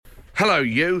Hello,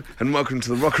 you, and welcome to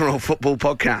the Rock and Roll Football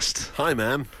Podcast. Hi,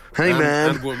 man. Hey,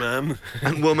 man. And woman.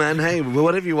 And woman, hey,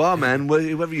 whatever you are, man,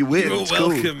 whoever you're with, You're it's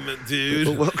welcome, cool. dude.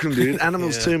 Well, welcome, dude.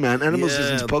 Animals too, man. Animals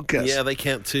listen to podcasts. Yeah, they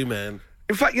count too, man.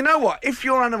 In fact, you know what? If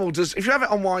you have it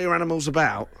on while your animal's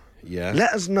about, let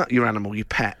us know your animal, your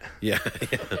pet. Yeah.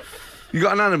 You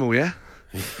got an animal, yeah?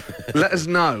 Let us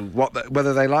know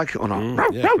whether they like it or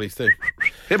not. Yeah, please do.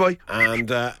 Here, boy. And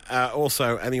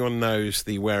also, anyone knows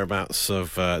the whereabouts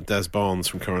of Des Barnes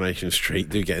from Coronation Street,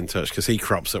 do get in touch, because he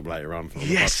crops up later on.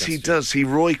 Yes, he does.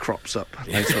 Roy crops up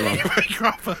later on.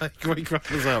 Roy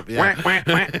crops up, yeah.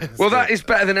 Well, that is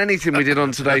better than anything we did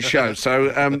on today's show. So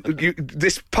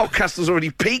this podcast has already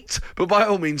peaked, but by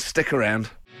all means, stick around.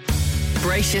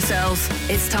 Brace yourselves.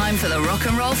 It's time for the Rock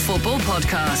and Roll Football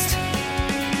Podcast.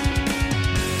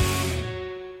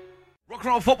 Rock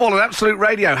and Roll Football on Absolute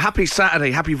Radio. Happy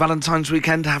Saturday, happy Valentine's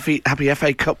weekend, happy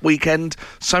FA Cup weekend.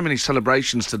 So many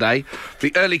celebrations today.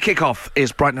 The early kickoff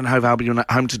is Brighton and Hove Albion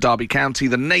at home to Derby County.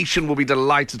 The nation will be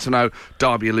delighted to know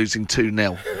Derby are losing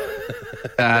 2-0.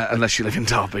 Unless you live in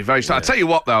Derby. Very sad. I tell you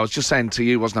what, though, I was just saying to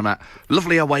you, wasn't I, Matt?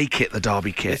 Lovely away kit, the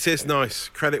Derby kit. It is nice.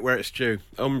 Credit where it's due.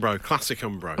 Umbro, classic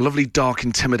Umbro. A lovely, dark,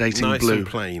 intimidating nice blue. And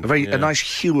plain. A nice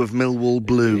hue of Millwall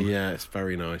blue. Yeah, it's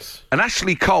very nice. And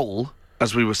Ashley Cole,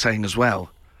 as we were saying as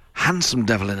well, handsome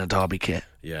devil in a Derby kit.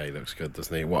 Yeah, he looks good,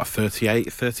 doesn't he? What,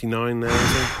 38, 39 now,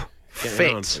 is he?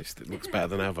 Fit. It looks better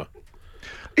than ever.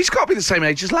 He's got to be the same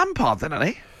age as Lampard, then,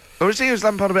 hasn't he? Or is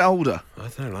Lampard a bit older? I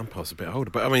don't know, Lampard's a bit older.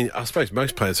 But, I mean, I suppose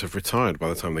most players have retired by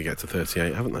the time they get to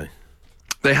 38, haven't they?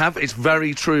 They have. It's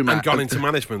very true, Matt. And gone into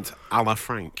management, a la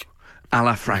Frank. A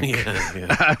la Frank.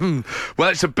 Yeah. Well,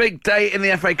 it's a big day in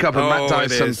the FA Cup, and Matt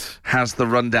Dyson has the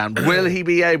rundown. Will he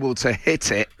be able to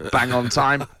hit it bang on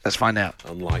time? Let's find out.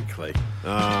 Unlikely.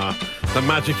 The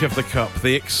magic of the Cup,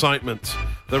 the excitement,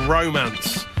 the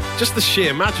romance, just the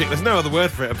sheer magic. There's no other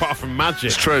word for it apart from magic.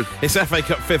 It's true. It's FA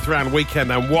Cup 5th round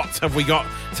weekend, and what have we got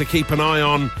to keep an eye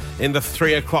on in the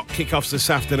 3 o'clock kickoffs this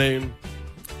afternoon?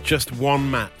 Just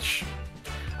one match.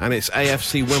 And it's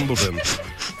AFC Wimbledon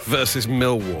versus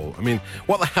Millwall. I mean,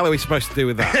 what the hell are we supposed to do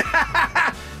with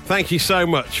that? Thank you so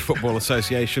much, Football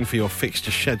Association, for your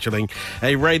fixture scheduling.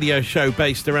 A radio show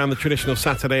based around the traditional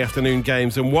Saturday afternoon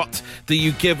games. And what do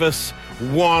you give us?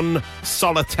 One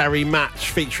solitary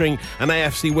match featuring an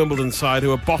AFC Wimbledon side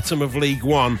who are bottom of League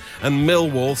One and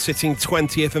Millwall sitting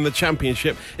 20th in the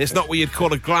Championship. It's not what you'd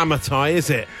call a glamour tie,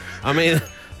 is it? I mean,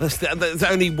 there's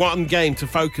only one game to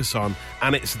focus on,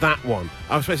 and it's that one.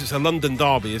 I suppose it's a London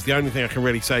derby is the only thing I can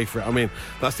really say for it. I mean,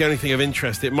 that's the only thing of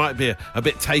interest. It might be a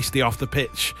bit tasty off the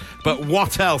pitch, but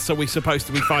what else are we supposed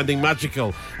to be finding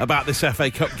magical about this FA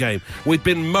Cup game? We've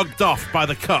been mugged off by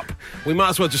the Cup. We might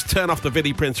as well just turn off the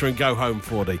video printer and go home,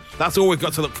 Fordy. That's all we've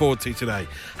got to look forward to today.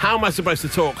 How am I supposed to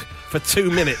talk for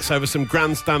 2 minutes over some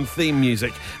grandstand theme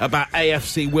music about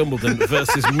AFC Wimbledon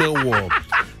versus Millwall?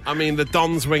 I mean, the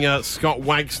Dons winger Scott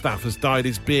Wagstaff has dyed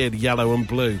his beard yellow and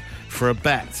blue for a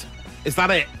bet. Is that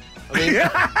it? I mean,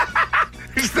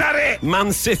 is that it?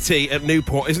 Man City at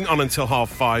Newport isn't on until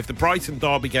 5:30. The Brighton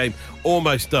Derby game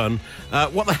almost done.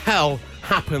 What the hell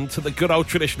happened to the good old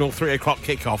traditional 3 o'clock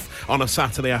kickoff on a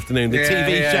Saturday afternoon? The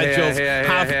TV schedules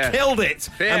have killed it.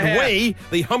 And we,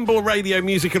 the humble radio,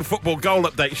 music and football goal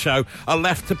update show, are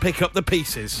left to pick up the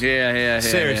pieces.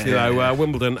 Seriously, though,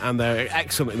 Wimbledon and their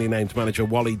excellently named manager,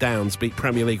 Wally Downs, beat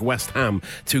Premier League West Ham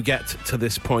to get to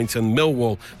this point, and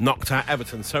Millwall knocked out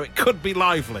Everton. So it could be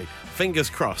lively. Fingers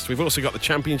crossed. We've also got the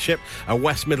Championship, a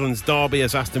West Midlands derby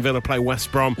as Aston Villa play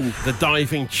West Brom. Oof. The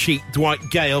diving cheat Dwight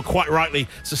Gale, quite rightly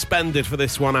suspended for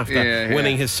this one after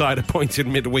winning his side appointed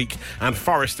midweek, and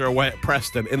Forest are away at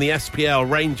Preston. In the SPL,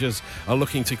 Rangers are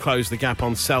looking to close the gap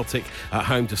on Celtic at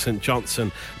home to St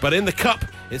Johnstone. But in the Cup,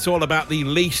 it's all about the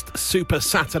least Super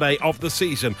Saturday of the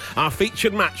season. Our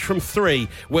featured match from 3,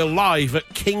 we're live at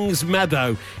Kings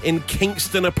Meadow in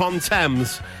Kingston upon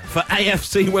Thames for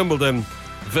AFC Wimbledon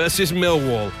versus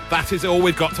Millwall. That is all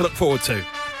we've got to look forward to.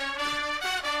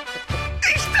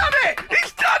 He's done it!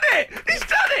 He's done it! He's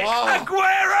done it!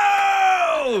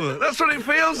 Aguero! That's what it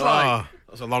feels like.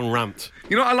 That was a long rant.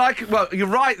 You know what I like? Well, you're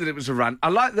right that it was a rant. I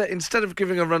like that instead of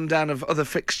giving a rundown of other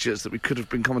fixtures that we could have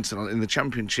been commenting on in the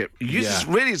Championship, you use this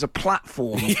really as a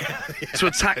platform to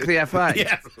attack the FA.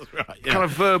 Yeah, that's right. Yeah. Kind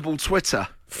of verbal Twitter.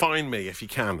 Find me if you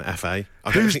can, FA.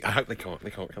 I hope they can't. They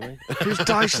can't, can they? Who's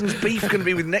Dyson's beef going to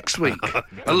be with next week?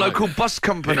 A local bus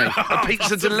company? A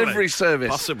pizza delivery service?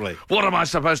 Possibly. What am I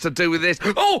supposed to do with this?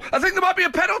 Oh, I think there might be a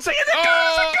penalty. There's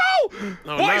a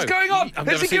goal! What is going on? I've Has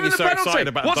never he seen given you the so penalty? excited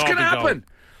about What's going to happen?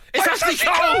 It's Ashley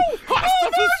Cole!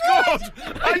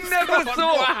 I never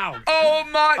thought. Wow. Oh,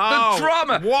 my, the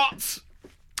drama. What?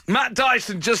 Matt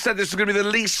Dyson just said this was going to be the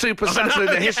least Super Saturday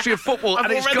in the history of football, I've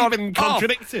and it's already gone been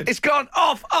contradicted. It's gone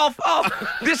off.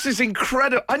 This is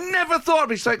incredible. I never thought I'd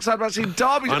be so excited about seeing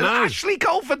Derby. I know. Ashley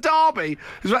Cole for Derby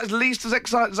is about as least as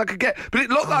excited as I could get. But it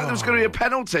looked like there was going to be a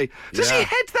penalty. Does he Yeah.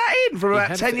 head that in from about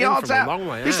heads 10 it in yards from a out? long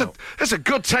way It's out. That's a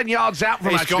good 10 yards out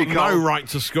from He's Ashley got Cole. no right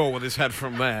to score with his head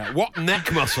from there. What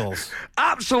neck muscles.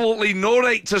 Absolutely no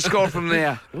right to score from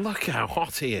there. Look how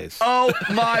hot he is. Oh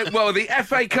my, well, the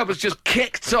FA Cup has just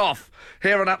kicked off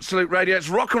here on Absolute Radio. It's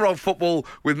rock and roll football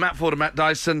with Matt Ford and Matt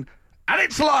Dyson, and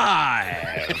it's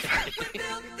live.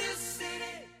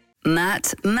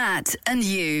 Matt, and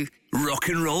you. Rock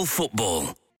and roll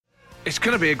football. It's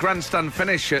going to be a grandstand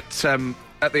finish at the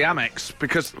Amex,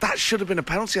 because that should have been a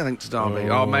penalty, I think, to Derby.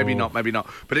 Oh, maybe not.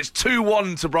 But it's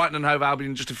 2-1 to Brighton and Hove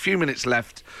Albion, just a few minutes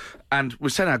left. And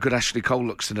we've seen how good Ashley Cole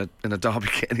looks in a Derby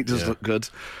kit, and he does look good.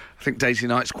 I think Daisy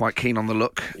Knight's quite keen on the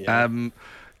look. Yeah.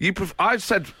 I've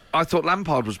said I thought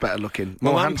Lampard was better looking,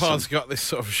 more Well, handsome. Lampard's got this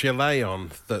sort of gilet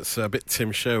on that's a bit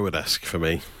Tim Sherwood-esque for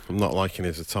me. I'm not liking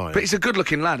his attire. But he's a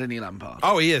good-looking lad, isn't he, Lampard?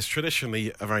 Oh, he is.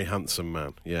 Traditionally a very handsome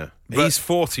man, yeah. But- He's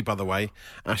 40, by the way.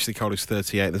 Ashley Cole is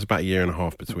 38. There's about a year and a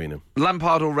half between them.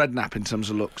 Lampard or Redknapp in terms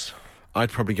of looks?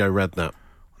 I'd probably go Redknapp.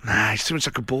 Nah, he's too much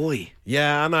like a boy.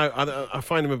 Yeah, I know. I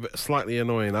find him a bit slightly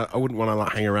annoying. I wouldn't want to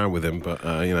like hang around with him, but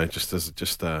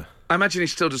just I imagine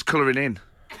he's still just colouring in.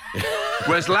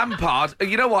 Whereas Lampard,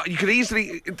 you know what? You could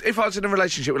easily, if I was in a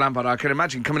relationship with Lampard, I can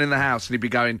imagine coming in the house and he'd be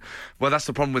going, well, that's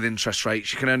the problem with interest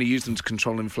rates. You can only use them to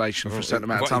control inflation for a certain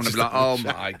amount of time. And I'd be like, oh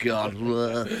my God.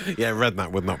 yeah,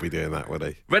 Redknapp would not be doing that, would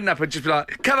he? Redknapp would just be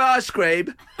like, come on, ice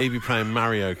cream. He'd be playing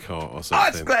Mario Kart or Ice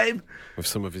something cream. with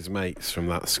some of his mates from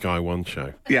that Sky One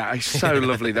show. Yeah, he's so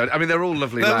lovely, though. I mean, they're all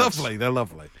lovely They're lads. lovely. They're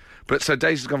lovely. But so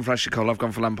Daisy's gone for Ashley Cole, I've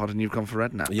gone for Lampard, and you've gone for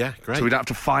Redknapp. Yeah, great. So we don't have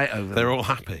to fight over them. They're all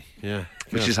happy. Yeah,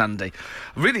 Which good. is handy.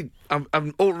 Really,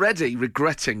 I'm already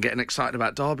regretting getting excited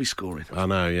about Derby scoring. I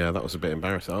know. Yeah, that was a bit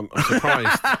embarrassing. I'm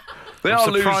surprised. They I'm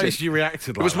are surprised losing. you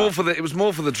reacted like It was that.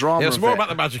 more for the drama. It was of more it. about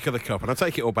the magic of the cup, and I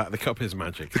take it all back. The cup is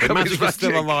magic. The cup magic is is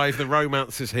still magic. alive. The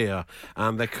romance is here,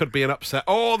 and there could be an upset.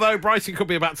 Although Brighton could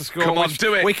be about to score. Come on, which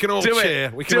do it. We can all do cheer.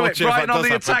 It. We can do all it. cheer. if Brighton that on the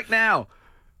does happen. attack now.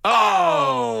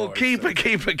 Oh, keeper.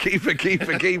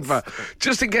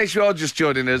 Just in case you are just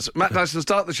joining us, Matt Dyson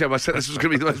started the show. I said this was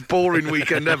going to be the most boring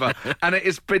weekend ever, and it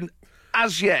has been,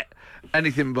 as yet,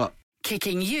 anything but.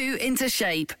 Kicking you into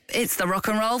shape. It's the Rock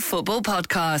and Roll Football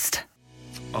Podcast.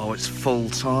 Oh, it's full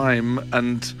time,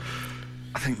 and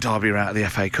I think Derby are out of the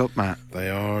FA Cup, Matt. They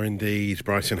are indeed.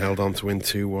 Brighton held on to win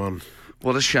 2-1.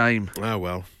 What a shame. Oh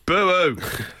well. Boo-hoo.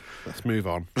 Let's move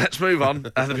on. Let's move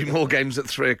on. There'll be more games at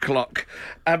 3 o'clock.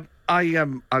 I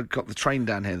got the train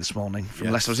down here this morning from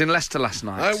Yes. Leicester. I was in Leicester last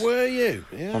night. Oh, were you?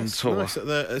 Yeah, On it's tour. nice at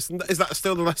is that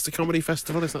still the Leicester Comedy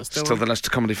Festival? Is that still Still on? the Leicester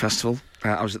Comedy Festival.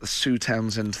 I was at the Sue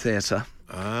Townsend Theatre.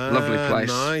 Ah, Lovely place.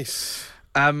 Nice.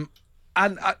 And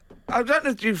I don't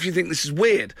know if you think this is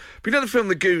weird, but you know the film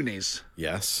The Goonies?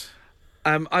 Yes.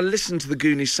 I listen to the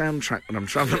Goonies soundtrack when I'm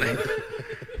travelling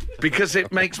because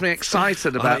it makes me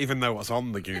excited I about... don't even know what's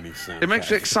on the Goonies soundtrack. It makes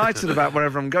me excited about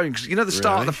wherever I'm going, because you know the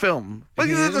start of Really? the film? Well,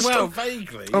 you know the well, start...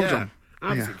 vaguely. Hold yeah. on.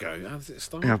 How does Yeah. it go? How does it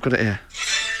start? Yeah, I've got it here.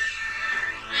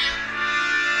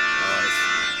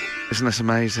 Isn't this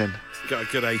amazing? It's got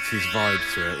a good 80s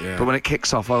vibe to it, yeah. But when it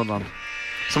kicks off, hold on.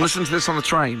 So I'm listening to this on the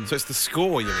train. So it's the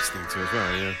score you're listening to as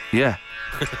well, yeah. Yeah.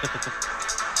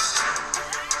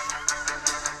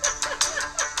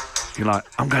 You're like,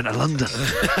 I'm going to London.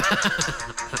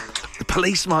 The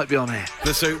police might be on here.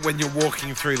 So when you're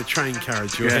walking through the train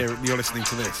carriage, you're you're listening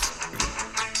to this.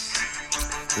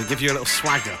 It'll give you a little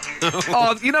swagger.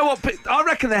 Oh, you know what? I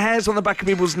reckon the hairs on the back of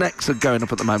people's necks are going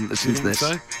up at the moment listening to this.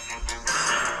 So?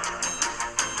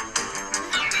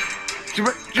 Do you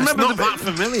It's remember not the that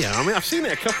familiar. I mean, I've seen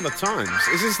it a couple of times.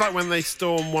 Is this like when they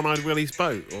storm One-Eyed Willie's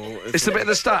boat? Or It's the bit at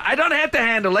the start. I don't have the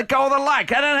handle. Let go of the like.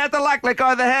 I don't have the like. Let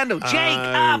go of the handle. Jake,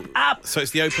 up. So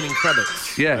it's the opening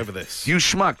credits Yeah. over this. You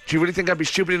schmuck. Do you really think I'd be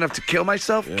stupid enough to kill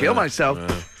myself? Kill myself.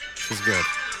 This is good.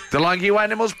 The longer you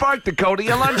animals bark, the colder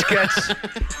your lunch gets.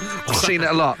 I've seen it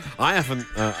a lot. I haven't.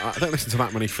 I don't listen to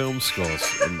that many film scores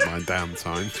in my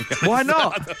downtime. Why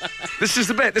not? This is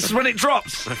the bit. This is when it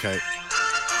drops. Okay.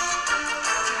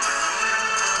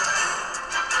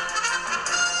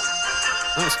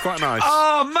 That's quite nice.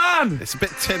 Oh, man. It's a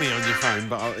bit tinny on your phone,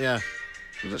 but yeah.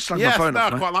 Let's slag Yes, my phone no, off,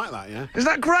 I mate. quite like that, yeah. Isn't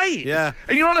that great? Yeah.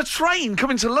 And you're on a train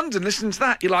coming to London listening to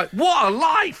that. You're like, what a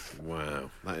life. Wow.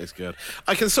 That is good.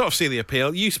 I can sort of see the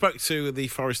appeal. You spoke to the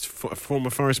former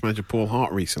Forest manager Paul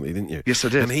Hart recently, didn't you? Yes, I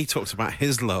did. And he talked about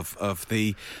his love of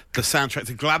the soundtrack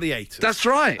to Gladiators. That's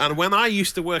right. And when I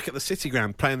used to work at the City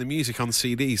Ground playing the music on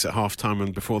CDs at half-time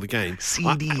and before the game,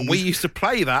 CDs. we used to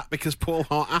play that because Paul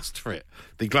Hart asked for it,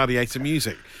 the Gladiator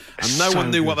music. And no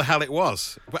one knew what the hell it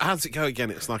was. But how does it go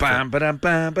again? It's like Bam, ba-dam,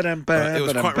 bam, ba-dam, bam, it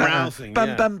was quite ba-dam, rousing. bam,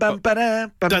 Yeah. bam, bam,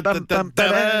 ba-dam, bam, bam, bam,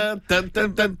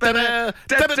 ba-dam,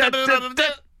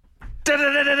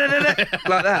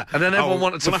 like that, and then everyone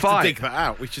wanted to we'll fight. have to dig that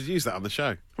out. We should use that on the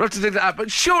show. We'll have to dig that out.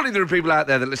 But surely there are people out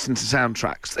there that listen to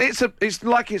soundtracks.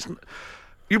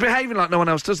 You're behaving like no one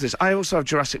else does this. I also have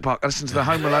Jurassic Park. I listen to the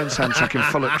Home Alone soundtrack in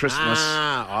full at Christmas.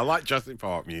 I like Jurassic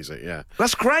Park music, yeah.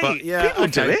 That's great. But, yeah, people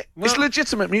do okay. it. It's Well,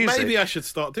 legitimate music. Maybe I should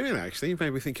start doing that, actually.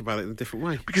 Maybe think about it in a different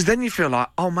way. Because then you feel like,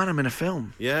 oh man, I'm in a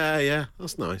film. Yeah,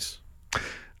 that's nice.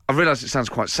 I realise it sounds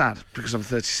quite sad because I'm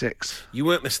 36. You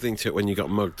weren't listening to it when you got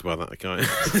mugged by that guy in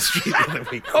the street the other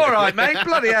week. All right, mate.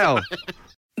 Bloody hell.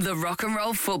 The Rock and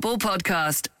Roll Football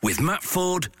Podcast. With Matt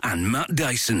Ford and Matt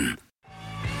Dyson.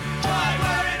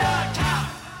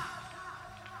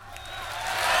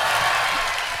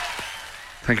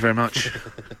 Thank you very much.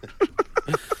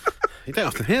 You don't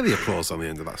often hear the applause on the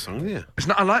end of that song, do you? It's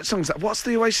not. I like songs that. What's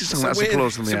the Oasis song that has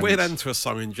applause on the It's end? a weird end to a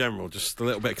song in general. Just a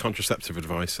little bit of contraceptive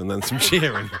advice and then some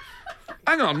cheering.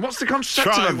 Hang on. What's the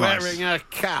contraceptive Try advice? wearing a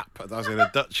cap. As in a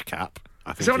Dutch cap.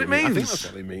 I think Is that what it I think means? that's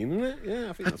what they mean, isn't it? Yeah,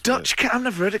 I think A that's Dutch cap. I've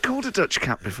never heard it called a Dutch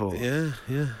cap before. Yeah.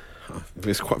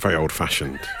 It's quite a very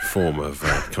old-fashioned form of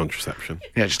contraception.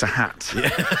 Yeah, just a hat.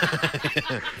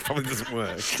 Probably doesn't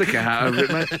work. Stick a hat over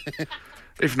it, mate.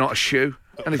 If not a shoe,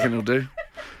 anything will do.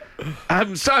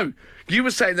 So you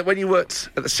were saying that when you worked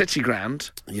at the City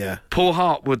Ground, Yeah. Paul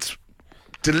Hart would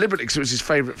deliberately, because it was his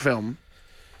favourite film.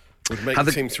 Would make And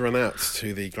the the- team to run out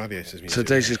to the Gladiators music. So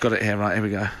Daisy's got it here, right? Here we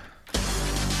go.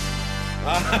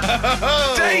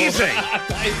 Daisy!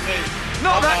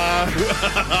 Not that!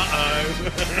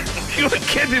 You were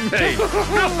kidding me!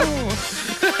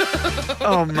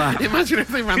 Oh man! Imagine if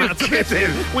they ran You're out to this.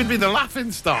 kidding. We'd be the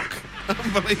laughing stock.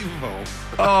 Unbelievable.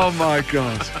 Oh my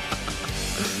god!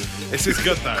 This is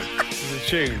good though. This is a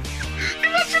tune.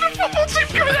 Imagine a football team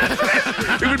coming out to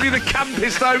this! It would be the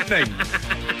campest opening.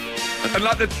 And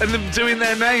and them doing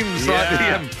their names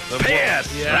Yeah. like The Pierce,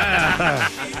 boss. Yeah.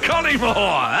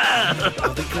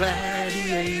 Collymore. The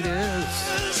Gladiators.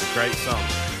 It's a great song.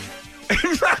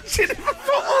 Imagine if a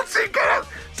football team came out.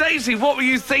 Daisy, what were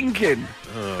you thinking?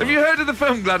 Have you heard of the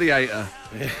film Gladiator?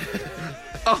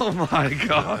 Oh my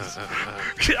god!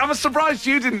 I'm surprised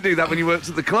you didn't do that when you worked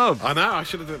at the club. I know, I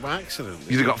should have done it by accident.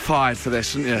 You'd have got fired for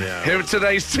this, wouldn't you? Yeah. Here are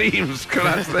today's teams. Come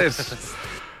out to this.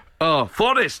 Oh,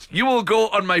 Forest, you will go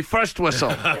on my first whistle.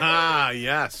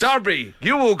 Yes. Derby,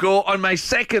 you will go on my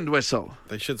second whistle.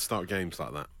 They should start games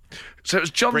like that. So it was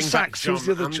John Bring back Sachs. Who was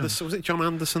the other John? Anderson. Was it John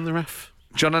Anderson, the ref?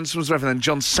 John Anderson was the ref, and then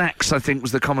John Sachs, I think,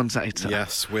 was the commentator.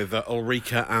 Yes, with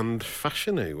Ulrika and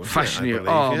Fashanu. wasn't it, I Fashion believe,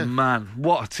 Oh, yeah. man.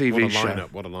 What a TV What a show.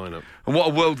 lineup, what a lineup. And what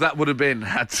a world that would have been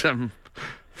had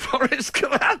Forrest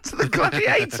come out to the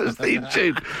Gladiators theme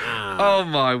tune. Oh,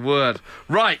 my word.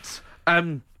 Right.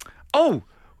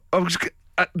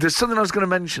 There's something I was going to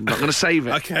mention, but I'm going to save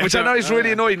it. Okay. Which I know is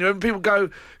really annoying. You know, when people go,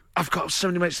 I've got so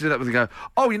many mates to do that with, they go,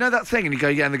 oh, you know that thing? And you go,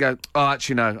 yeah. And they go, oh,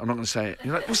 actually, no, I'm not going to say it. And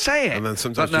you're like, well, say it. And then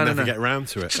sometimes But you never get round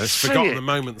to it. Just It's say forgotten it. the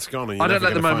moment's gone. And you're I don't never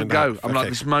let the gonna moment find go. out. I'm like, Okay.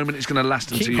 this moment is going to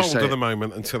last until Keep you hold say of the it.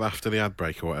 moment until after the ad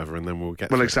break or whatever, and then we'll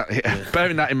get Well, to exactly. Yeah.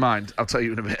 Bearing that in mind, I'll tell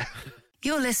you in a bit.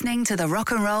 You're listening to the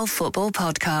Rock and Roll Football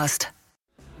Podcast.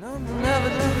 No, they never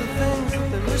do the things that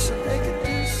they wish that they could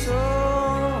do so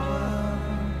well.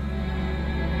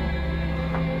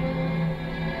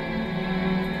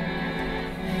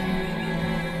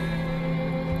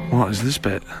 What is this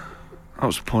bit? That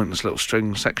was a pointless little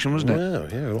string section, wasn't it? Wow,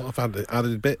 yeah, a lot of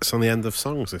added bits on the end of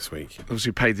songs this week.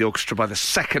 Obviously paid the orchestra by the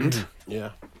second.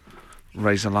 Yeah.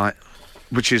 Razor Light,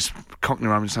 which is Cockney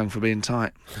rhyming slang for being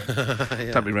tight.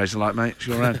 Don't be Razor Light, mate. It's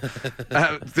your own.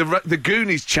 The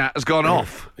Goonies chat has gone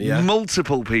off. Yeah.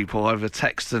 Multiple people over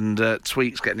text and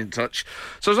tweets getting in touch.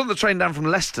 So I was on the train down from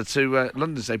Leicester to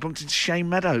London today, bumped into Shane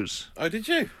Meadows, Oh, did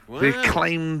you? Wow. the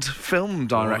acclaimed film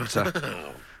director.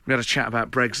 We had a chat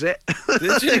about Brexit.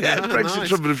 Did you? Yeah, Oh, Brexit, nice.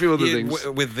 Trump and a few other things.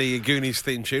 With the Goonies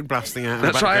theme tune blasting out in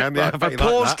That's the right. background. Yeah, I bet you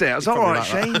paused like that. it. I was You all probably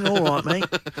right, like that. Shane. All right,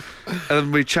 mate.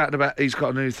 And we chatted about he's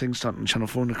got a new thing starting on Channel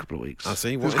 4 in a couple of weeks. I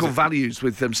see. What It's is called it? Values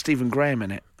with Stephen Graham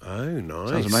in it. Oh, nice.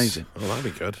 Sounds amazing. Oh, that'd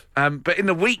be good. But in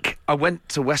the week, I went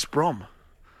to West Brom.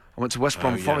 I went to West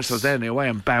Brom Oh, Forest. I was yes. there in the away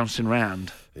and bouncing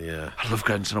round. Yeah. I love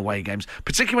going to away games,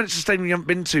 particularly when it's a stadium you haven't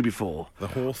been to before. The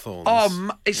Hawthorns. Oh,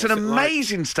 it's What's an it like?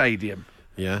 amazing stadium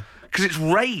Yeah. because it's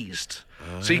raised.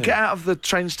 So you get out of the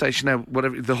train station, now,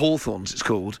 whatever the Hawthorns it's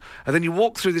called, and then you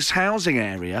walk through this housing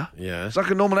area. Yeah. It's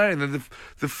like a normal area. And then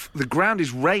the ground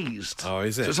is raised. Oh,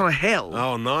 is it? So it's on a hill.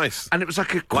 Oh, nice. And it was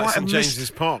like Like quite a St mist.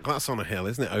 James's Park, that's on a hill,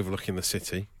 isn't it? Overlooking the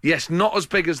city. Yes, not as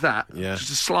big as that. Yeah.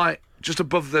 Just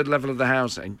above the level of the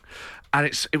housing. And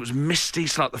it was misty,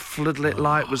 so like the floodlit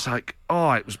light was like,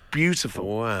 it was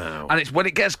beautiful. Wow. And when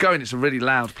it gets going, it's a really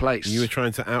loud place. You were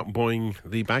trying to outboing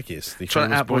the baggies. The trying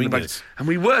to famous outboard the boingers. bags. And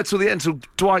we were till the end, till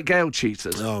Dwight Gale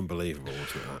cheated. Oh, unbelievable,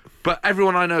 wasn't that? But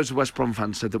everyone I know who's a West Brom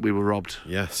fan said that we were robbed.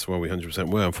 Yes, well, we 100%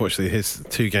 were. Unfortunately, his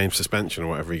 2-game suspension or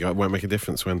whatever he got won't make a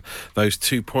difference when those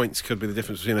 2 points could be the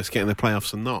difference between us getting the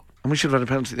playoffs and not. And we should have had a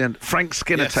penalty at the end. Frank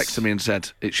Skinner Yes. texted me and said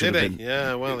it should Did have he? been.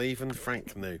 Yeah, well, even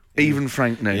Frank knew. Even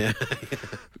Frank knew. Yeah,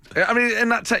 I mean, in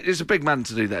that it's a big man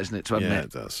to do that, isn't it? To admit.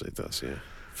 yeah, it does, yeah.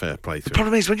 Fair play to The him.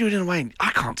 problem is, when you're in away, I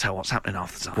can't tell what's happening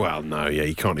half the time. Well, no, yeah,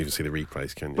 you can't even see the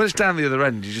replays, can you? When it's down the other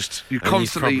end, you And you've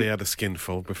constantly... probably had a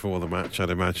skinful before the match, I'd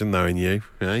imagine, knowing you,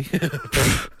 eh?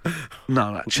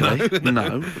 No, actually.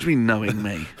 No. What do you mean, knowing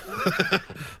me?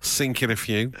 Sinking a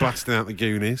few, blasting out the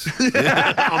Goonies on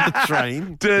the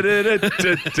train.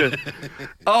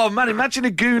 Oh, man, imagine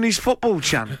a Goonies football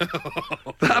chant.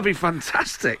 That'd be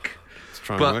fantastic. Let's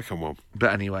try But- and work on one.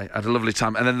 But anyway, I had a lovely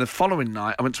time. And then the following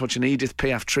night, I went to watch an Edith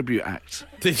Piaf tribute act.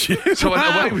 Did you? So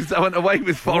Wow. I went away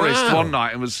with Forrest Wow. one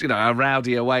night and was, a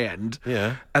rowdy away end.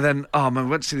 Yeah. And then, I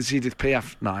went to see this Edith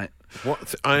Piaf night.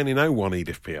 What? I only know one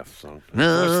Edith Piaf song.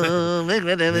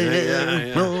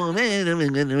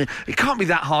 It can't be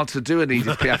that hard to do an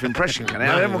Edith Piaf impression, can it?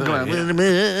 Everyone going,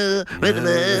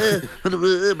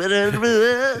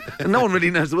 and no one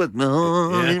really knows the word.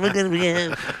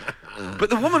 But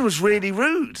the woman was really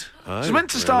rude. She was meant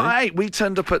to start at 8. We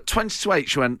turned up at 20 to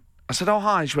 8. I said, oh,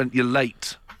 hi. She went, you're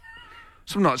late.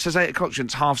 So I'm not. It says 8 o'clock. She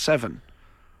went, it's 7:30.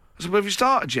 I said, well, have you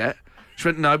started yet? She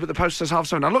went, no, but the poster says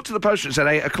 7:30. I looked at the poster and it said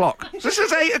 8 o'clock. So it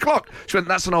says 8 o'clock. She went,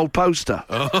 that's an old poster.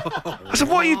 I said,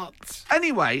 what are you...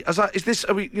 Anyway, I was like,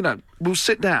 are we, we'll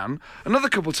sit down. Another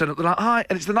couple turn up. They're like, hi.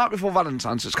 And it's the night before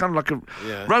Valentine's, so it's kind of like a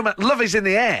romance. Love is in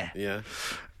the air. Yeah.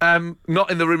 Not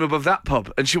in the room above that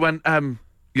pub. And she went,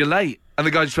 you're late. And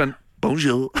the guy just went,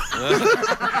 bonjour.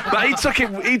 But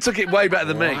he took it way better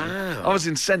than me. Wow. I was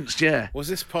incensed, yeah. Was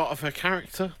this part of her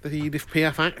character, the Edith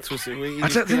Piaf act? Was it Edith I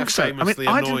don't think Piaf so. I mean, famously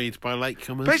I didn't- annoyed by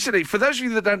latecomers? Basically, for those of you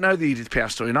that don't know the Edith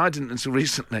Piaf story, and I didn't until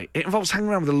recently, it involves hanging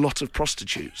around with a lot of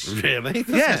prostitutes. Really? Does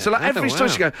Yeah, it? so like Oh, every story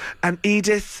wow. she go, and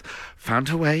Edith found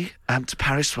her way to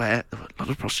Paris where there were a lot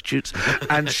of prostitutes,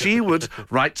 and she would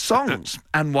write songs.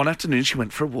 And one afternoon she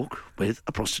went for a walk with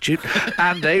a prostitute,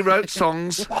 and they wrote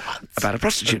songs about a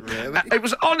prostitute. Really? It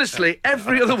was honestly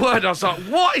every other word. I was like,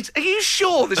 "What? Are you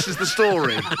sure this is the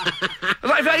story?"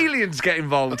 Like if aliens get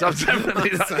involved, I'm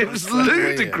definitely. It was so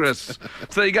weird. ludicrous.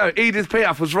 So there you go. Edith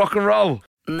Piaf was rock and roll.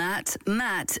 Matt,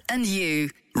 and you.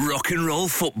 Rock and roll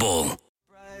football.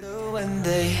 Brighter when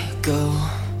they go.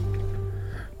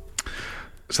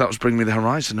 So that was Bring Me the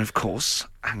Horizon, of course,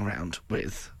 hang around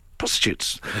with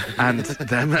prostitutes. And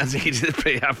them and Edith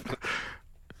Piaf.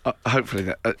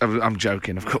 Hopefully, I'm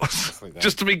joking, of course.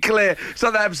 Just to be clear, it's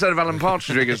not that episode of Alan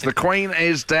Partridge Riggers. The Queen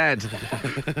is dead.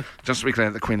 Just to be clear,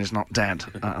 the Queen is not dead,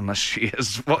 unless she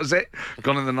is, what is it?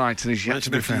 Gone in the night and is yet to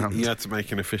Imagine be if found. you had to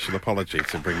make an official apology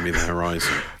to Bring Me the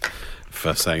Horizon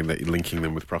for saying that you're linking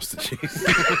them with prostitutes.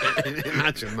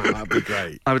 Imagine that, that'd be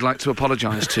great. I would like to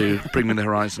apologise to Bring Me the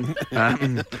Horizon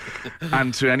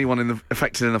and to anyone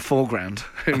affected in the foreground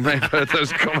who may have heard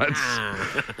those comments.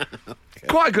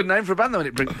 Quite a good name for a band, though,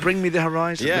 isn't it? Bring Me the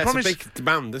Horizon. Yeah, The it's problem a is- big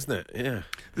band, isn't it? Yeah.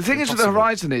 The thing is with the Impossible.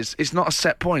 horizon is, it's not a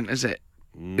set point, is it?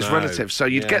 It's No, relative. So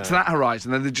you'd get to that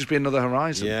horizon, then there'd just be another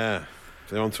horizon. Yeah.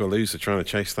 They're on to a loser trying to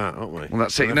chase that, aren't they? Well,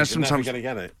 that's it. They're You know, never sometimes going to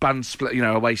get it. bands split.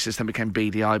 Oasis then became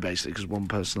BDI basically because one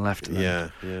person left. And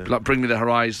then, Yeah. like Bring Me the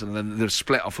Horizon, and then the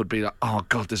split off would be like, oh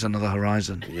God, there's another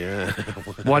horizon. Yeah.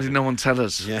 Why did no one tell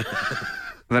us? Yeah.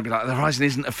 And they'd be like, the horizon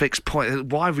isn't a fixed point.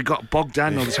 Why have we got bogged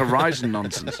down in all this horizon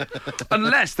nonsense?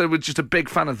 Unless they were just a big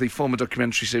fan of the former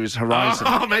documentary series Horizon.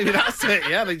 Oh, maybe that's it.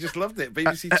 Yeah, they just loved it.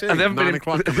 BBC Two, and they haven't 9 been-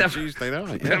 o'clock on they a haven't- Tuesday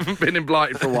night. They Yeah. haven't been in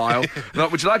Blighty for a while. Like,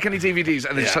 would you like any DVDs?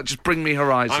 And then just Bring Me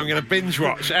Horizon. I'm going to binge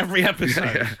watch every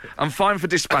episode. Yeah. I'm fine for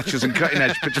dispatches and cutting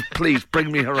edge, but just please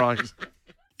Bring Me Horizon.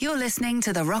 You're listening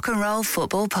to the Rock and Roll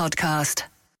Football Podcast.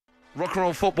 Rock and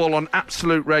roll football on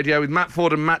Absolute Radio with Matt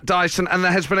Ford and Matt Dyson, and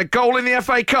there has been a goal in the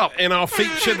FA Cup. In our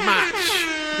featured match,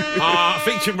 Our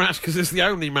featured match, because it's the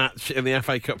only match in the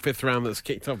FA Cup 5th round that's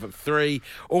kicked off at 3.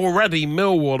 Already,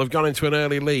 Millwall have gone into an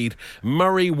early lead.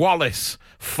 Murray Wallace,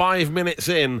 5 minutes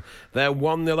in, they're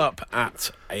 1-0 up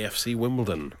at AFC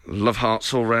Wimbledon. Love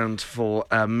hearts all round for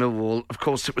Millwall. Of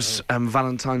course, it was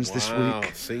Valentine's this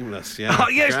week. Seamless, yeah. Oh,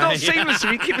 yeah, it's not seamless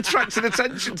if you keep attracting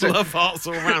attention to it. Love hearts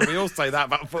all round. We all say that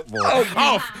about football.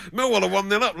 Millwall are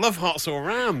 1-0 up. Love hearts all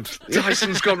round.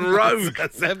 Dyson's gone rogue.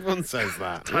 Everyone says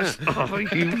that. Yeah. Oh,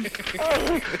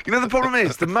 you know, the problem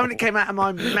is, the moment it came out of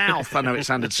my mouth, I know it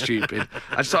sounded stupid.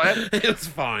 I started, It's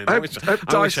fine. I I hope- wish hope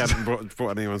I Dyson- hadn't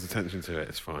brought anyone's attention to it.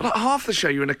 It's fine. like, half the show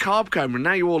you're in a carb coma and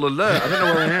now you're all alert. I don't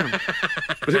know where I am.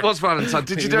 But it was Valentine.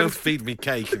 Did you will do feed me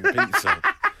cake and pizza.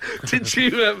 Did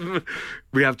you?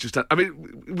 We have just done. I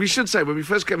mean, we should say when we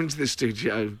first came into this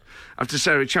studio, after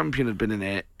Sarah Champion had been in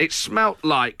here, it smelt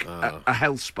like a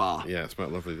health spa. Yeah, it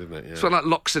smelled lovely, didn't it? Yeah. It smelled like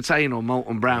L'Occitane or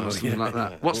Molten Brown or something like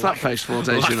that. What's that face for,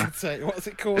 Daisy? What's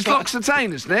it called? It's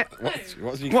L'Occitane, isn't it?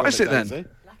 What is it then?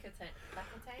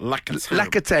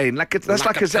 Lacatane. Lacatane. That's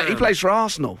Lacazette. He plays for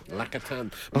Arsenal.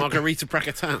 Lacatane. Margarita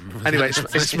Pracatan. Anyway,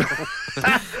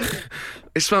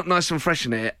 it smelled nice and fresh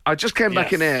in here. I just came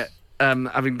back in here,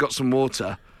 having got some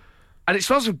water, and it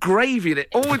smells of gravy in it.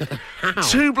 All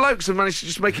two blokes have managed to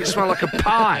just make it smell like a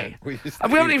pie.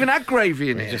 And we haven't even had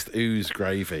gravy in We here. just ooze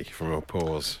gravy from our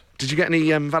pores. Did you get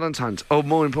any Valentines? Oh,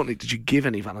 more importantly, did you give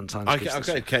any Valentines? I gifts this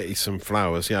gave week? Katie some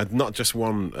flowers. Yeah, not just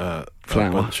one a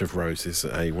bunch of roses.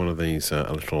 One of these,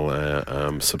 a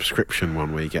little subscription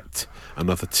one where you get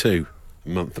another 2 a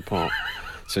month apart.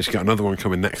 So she's got another one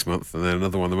coming next month, and then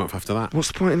another one the month after that. What's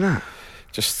the point in that?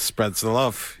 Just spreads the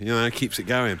love, keeps it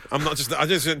going. I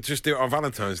just do it on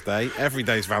Valentine's Day. Every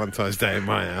day's Valentine's Day in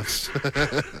my house.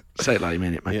 Say it like you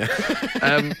mean it, mate.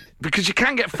 Yeah. Because you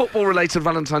can get football-related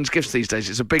Valentine's gifts these days.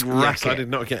 It's a big racket. Yes, I did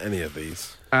not get any of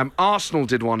these. Arsenal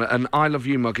did one, an I love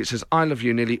you mug. It says I love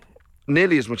you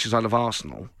nearly as much as I love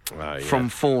Arsenal from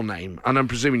forename. And I'm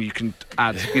presuming you can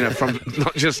add, from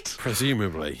not just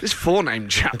Presumably. this forename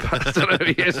chap. I don't know who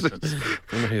he is. I don't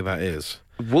know who that is.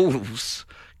 Wolves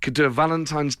could do a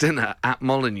Valentine's dinner at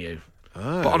Molineux,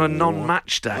 but on a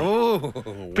non-match day. Oh,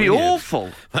 Be weird. awful.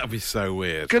 That'd be so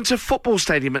weird. Going to a football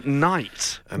stadium at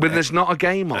night when there's not a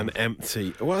game on. And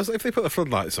empty. Well, if they put the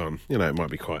floodlights on, it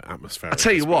might be quite atmospheric. I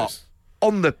tell you what, suppose.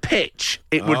 on the pitch,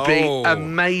 it would be Oh.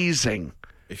 amazing.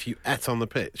 If you ate on the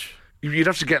pitch, You'd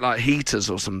have to get like heaters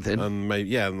or something. and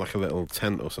maybe and like a little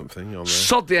tent or something on there.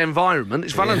 Sod the environment.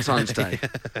 It's Valentine's Day.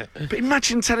 But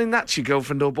imagine telling that to your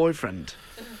girlfriend or boyfriend.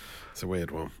 It's a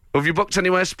weird one. Have you booked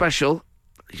anywhere special?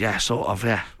 Yeah, sort of,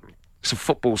 yeah. It's a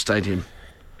football stadium.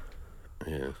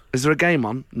 Yeah. Is there a game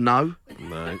on? No.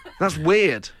 No. That's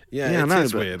weird. Yeah, I it know,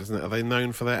 is but- weird, isn't it? Are they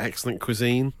known for their excellent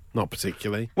cuisine? Not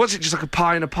particularly. What's it, just like a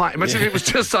pie and a pie? Imagine if it was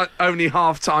just like only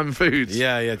half-time foods.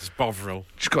 Yeah, just Bovril.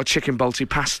 Just got a chicken balti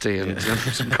pasty and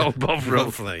some cold bovril.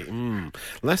 Lovely.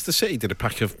 Leicester City did a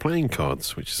pack of playing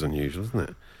cards, which is unusual, isn't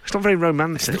it? It's not very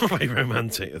romantic. Not very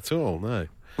romantic at all, no.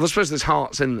 Well, I suppose there's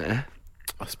hearts in there.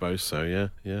 I suppose so, yeah.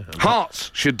 And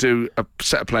Hearts should do a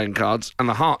set of playing cards, and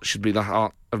the heart should be the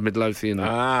heart of Midlothian.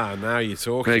 now you're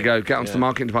talking. There you go. Get onto Yeah. the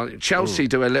marketing department. Chelsea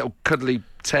do a little cuddly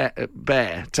teddy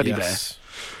bear. Yes.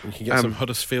 You can get some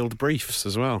Huddersfield briefs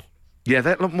as well. Yeah,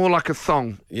 that look more like a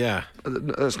thong. Yeah.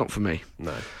 That's not for me.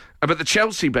 No. But the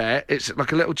Chelsea bear, it's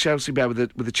like a little Chelsea bear with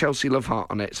a Chelsea love heart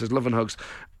on it. It says love and hugs.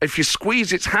 If you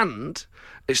squeeze its hand,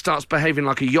 it starts behaving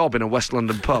like a yob in a West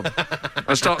London pub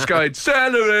and starts going,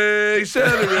 celery,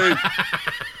 celery.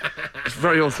 It's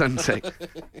very authentic.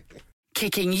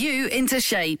 Kicking you into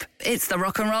shape. It's the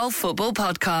Rock and Roll Football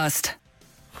Podcast.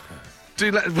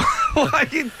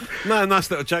 Why? No, nice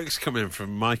little jokes come in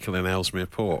from Michael in Ellesmere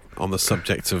Port on the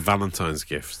subject of Valentine's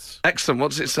gifts. Excellent.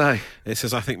 What does it say? It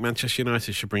says, I think Manchester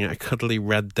United should bring out a cuddly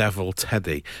red devil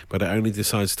teddy, but it only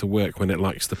decides to work when it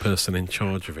likes the person in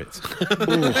charge of it.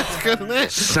 That's good, isn't it?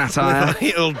 Satire. A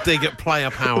little dig at player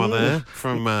power there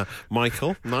from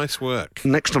Michael. Nice work.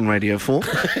 Next on Radio 4.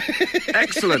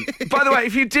 Excellent. By the way,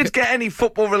 if you did get any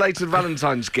football-related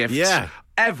Valentine's gifts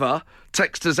ever,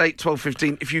 text us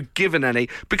 81215 if you've given any,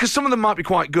 because some of them might be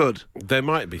quite good, There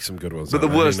might be some good ones. but the out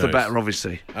there, who worse the knows? better,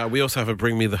 obviously. We also have a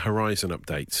Bring Me the Horizon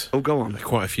update. Oh, go on.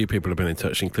 Quite a few people have been in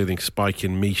touch, including Spike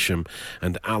in Measham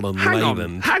and Alan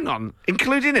Leyland. Hang on.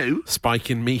 Including who?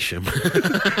 Spike in Measham.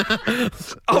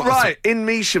 Oh, right. In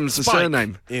Measham's the Spike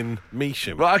surname. in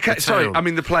Measham. Right, okay, the sorry. town. I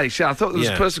mean the place. Yeah, I thought there was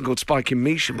a Yeah. person called Spike in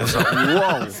Measham. I was like,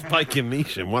 whoa. Spike in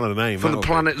Measham, what a name. From the that'll be.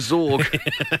 planet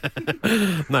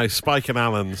Zorg. No, Spike and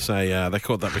Alan say they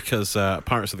called that because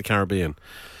Pirates of the Caribbean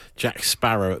Jack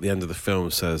Sparrow at the end of the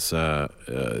film says,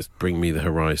 bring me the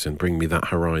horizon, bring me that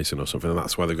horizon or something, and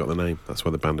that's why they've got the name. That's why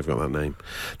the band have got that name.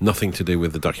 Nothing to do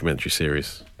with the documentary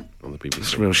series on the BBC.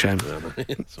 It's a real shame.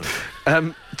 I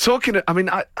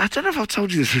don't know if I've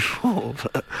told you this before,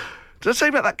 but did I say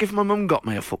about that gift my mum got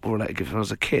me, a football-related gift when I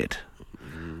was a kid?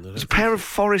 It was a pair of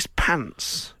Forest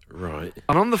pants. Right.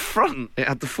 And on the front, it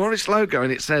had the Forest logo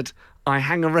and it said, I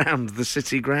hang around the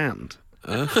city ground.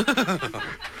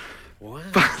 Wow.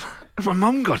 My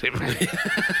mum got it, mate.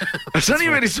 It's only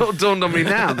really sort of dawned on me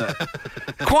now that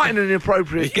quite an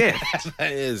inappropriate gift.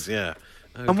 It is, yeah.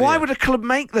 Oh, and why dear. would a club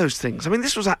make those things? I mean,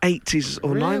 this was like 80s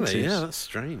or Really? 90s. Yeah, that's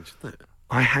strange, isn't it?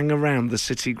 I hang around the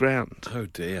city ground. Oh,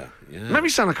 dear. Yeah. Maybe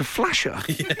sound like a flasher.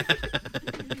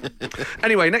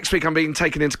 Anyway, next week I'm being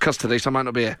taken into custody, so I might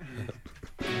not be here.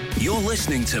 You're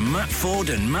listening to Matt Ford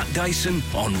and Matt Dyson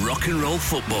on Rock and Roll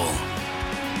Football.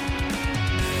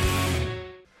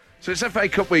 So it's FA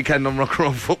Cup weekend on Rock and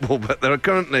Roll Football, but there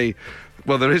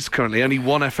is currently only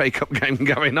one FA Cup game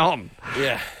going on.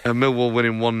 Yeah. Millwall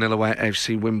winning 1-0 away at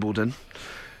AFC Wimbledon.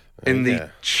 In the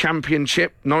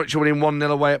Championship, Norwich are winning 1-0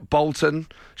 away at Bolton.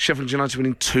 Sheffield United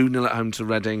winning 2-0 at home to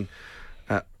Reading.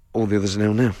 All the others are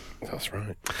 0-0. That's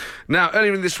right. Now,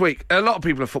 earlier in this week, a lot of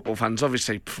people are football fans,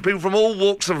 obviously. People from all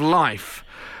walks of life.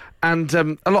 And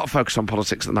a lot of focus on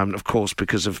politics at the moment, of course,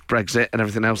 because of Brexit and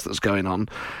everything else that's going on.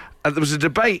 There was a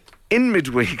debate in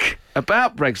midweek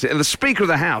about Brexit, and the Speaker of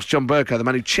the House, John Bercow, the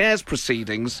man who chairs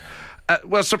proceedings,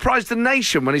 surprised the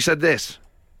nation when he said this.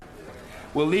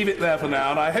 We'll leave it there for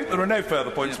now, and I hope there are no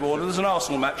further points of order. There's an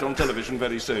Arsenal match on television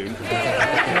very soon.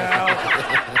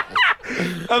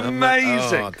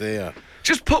 Amazing. Oh, dear.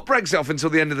 Just put Brexit off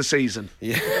until the end of the season.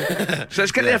 Yeah. So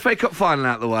let's get the FA Cup final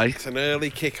out of the way. It's an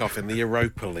early kick-off in the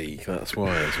Europa League. That's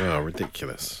why as well.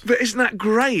 Ridiculous. But isn't that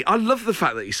great? I love the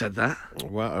fact that he said that.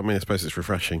 Well, I mean, I suppose it's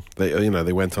refreshing. They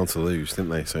went on to lose, didn't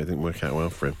they? So it didn't work out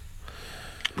well for him.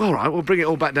 All right, we'll bring it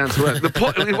all back down to earth. The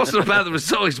point, it wasn't about the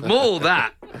result, it's more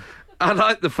that. I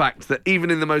like the fact that even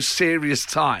in the most serious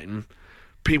time,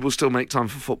 people still make time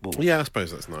for football. Yeah, I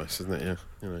suppose that's nice, isn't it?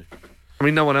 Yeah, I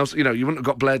mean, no one else, you wouldn't have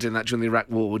got Blair doing that during the Iraq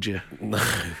War, would you? No.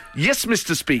 Yes,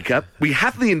 Mr. Speaker, we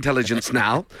have the intelligence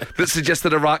now that suggests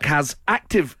that Iraq has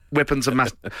active weapons of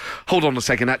mass... Hold on a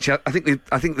second, actually, I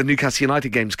think the Newcastle United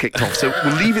game's kicked off, so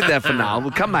we'll leave it there for now. We'll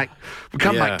come back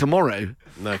back tomorrow.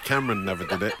 No, Cameron never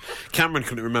did it. Cameron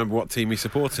couldn't remember what team he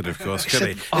supported, of course,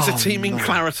 could he? It's a team in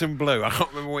claret and blue. I can't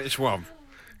remember which one.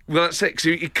 Well, that's it.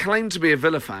 So he claimed to be a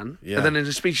Villa fan, and then in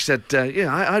a speech he said,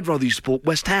 I'd rather you support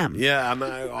West Ham. Yeah, I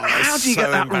know. Oh, How do you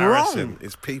get that embarrassing. wrong?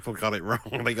 His people got it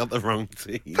wrong. They got the wrong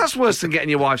team. That's worse than getting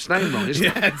your wife's name wrong, isn't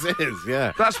it? Yeah, it is,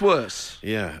 yeah. That's worse.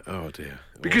 Yeah, oh dear.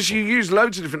 Because you use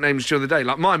loads of different names during the day.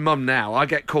 Like my mum now, I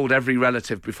get called every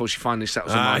relative before she finally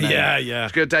settles on my name. Yeah.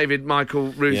 She goes, David, Michael,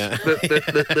 Ruth, Yeah. like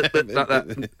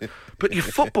that. But your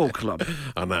football club,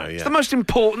 I know, yeah. it's the most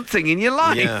important thing in your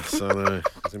life. Yes, I know.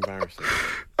 It's embarrassing.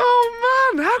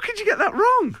 Oh, man, how could you get that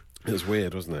wrong? It was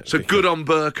weird, wasn't it? So good on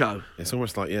Bercow. It's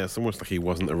almost like he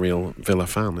wasn't a real Villa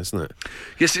fan, isn't it?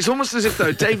 Yes, it's almost as if,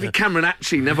 though, David Cameron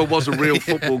actually never was a real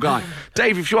football guy.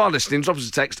 Dave, if you are listening, drop us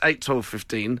a text,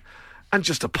 81215, and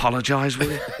just apologise,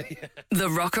 will you? The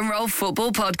Rock and Roll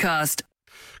Football Podcast.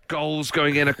 Goals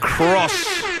going in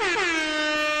across,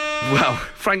 well,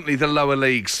 frankly, the lower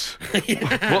leagues.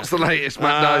 What's the latest,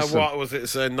 Matt Dyson? What was it?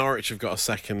 So Norwich have got a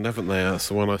second, haven't they? That's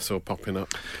the one I saw popping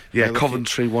up. Yeah, They're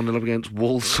Coventry 1-0 up against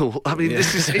Walsall. I mean,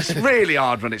 it's really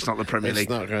hard when it's not the Premier It's League.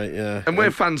 not great, yeah. And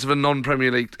we're fans of a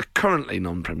currently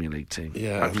non-Premier League team.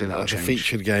 Yeah, Hopefully that'll the change.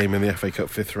 featured game in the FA Cup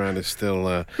fifth round is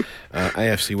still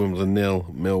AFC Wimbledon 0,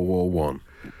 Millwall 1.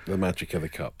 The magic of the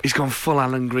cup. He's gone full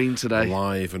Alan Green today.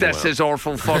 Alive and This well. is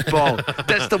awful football.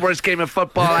 That's the worst game of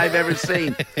football I've ever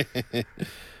seen.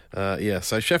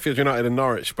 So Sheffield United and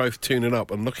Norwich both tuning up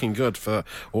and looking good for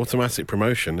automatic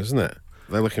promotion, isn't it?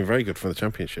 They're looking very good for the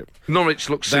Championship. Norwich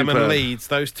looks Them superb. and Leeds,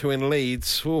 those two in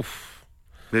Leeds. Oof.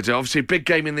 There's obviously a big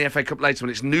game in the FA Cup later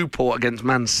when it's Newport against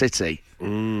Man City.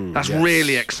 That's Yes.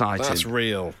 really exciting. That's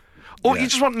real. Or Yeah. you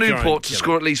just want Newport Giant to killing.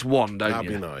 score at least one, don't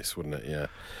That'd you? be nice, wouldn't it? Yeah.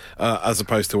 As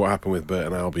opposed to what happened with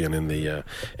Burton Albion in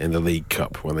the League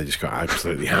Cup when they just got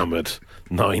absolutely hammered,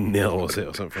 9-0 was it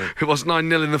or something? It was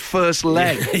 9-0 in the first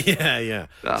leg. yeah.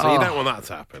 So you don't want that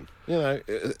to happen. You know,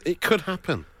 it could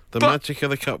happen. The magic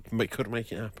of the cup could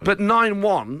make it happen. But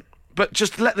 9-1, but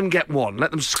just let them get one.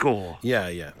 Let them score.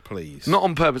 Yeah, please. Not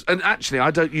on purpose. And actually, I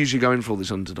don't usually go in for all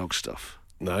this underdog stuff.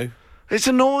 No. It's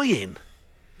annoying.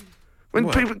 When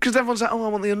What? people, because everyone's like, oh, I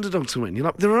want the underdog to win. You're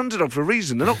like, they're underdog for a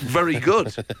reason. They're not very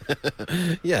good.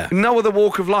 Yeah. In no other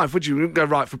walk of life, would you? You wouldn't go,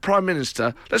 right, for Prime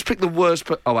Minister, let's pick the worst...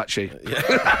 actually.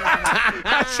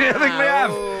 Actually, I think we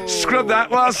have. Scrub that.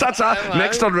 Well, Sata.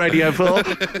 Next on Radio 4.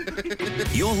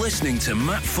 You're listening to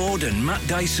Matt Ford and Matt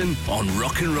Dyson on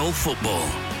Rock and Roll Football.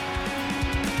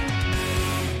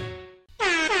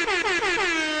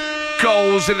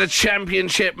 Goals in the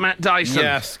Championship, Matt Dyson.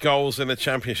 Yes, goals in the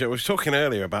Championship. We were talking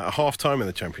earlier about a half-time in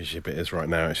the Championship it is right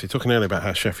now, actually. Talking earlier about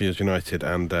how Sheffield United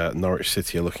and Norwich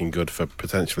City are looking good for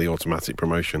potentially automatic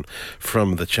promotion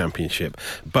from the Championship.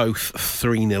 Both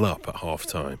 3-0 up at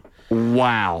half-time.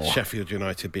 Wow. Sheffield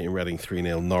United beating Reading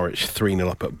 3-0, Norwich 3-0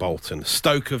 up at Bolton.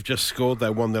 Stoke have just scored,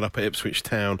 they're 1-0 up at Ipswich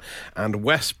Town. And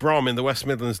West Brom in the West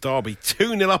Midlands derby,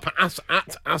 2-0 up at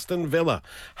Aston Villa.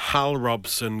 Hal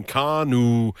Robson,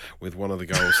 Carnu with one of the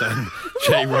goals, and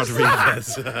Jay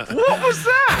Rodriguez. What was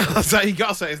that? So you got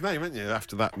to say his name, haven't you?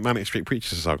 After that Manic Street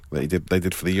Preachers song that they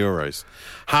did for the Euros.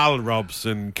 Hal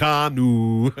Robson,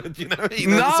 Carnu. Do you know it?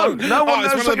 No one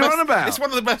knows what you're on about. It's one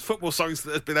of the best football songs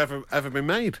that has been ever been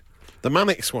made. The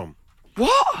Manics one.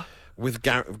 What? With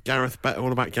Gareth Bale,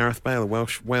 all about Gareth Bale,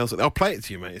 Wales. I'll play it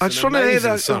to you, mate. It's I an just want to hear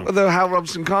amazing song. the Hal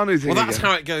Robson Carnu thing. Well, that's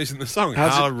again. how it goes in the song.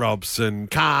 How's Hal it- Robson,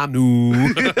 Carnu.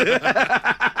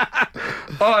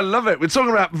 Oh, I love it. We're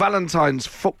talking about Valentine's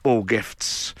football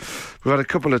gifts. We've had a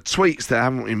couple of tweets there,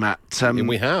 haven't we, Matt?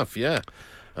 We have, yeah.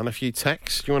 And a few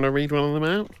texts. Do you want to read one of them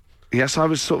out? Yes, I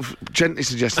was sort of gently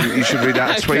suggesting that you should read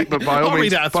out a tweet, but by all I'll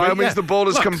means, read out a tweet, yeah. the ball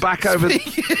has Look, come back over.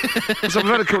 So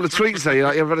we've had a couple of tweets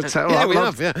there. You've had a tell. Yeah, we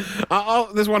have, yeah.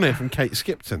 There's one here from Kate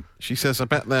Skipton. She says, I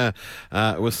bet there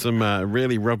was some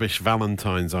really rubbish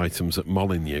Valentine's items at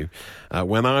Molineux.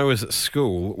 When I was at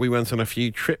school, we went on a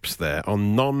few trips there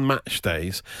on non-match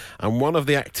days, and one of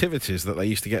the activities that they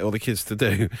used to get all the kids to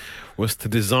do was to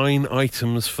design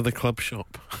items for the club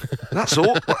shop. That's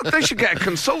all. They should get a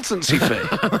consultancy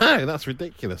fee. No, that's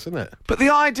ridiculous, isn't it? But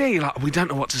the idea, like, we don't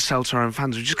know what to sell to our own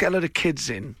fans. We just get a load of kids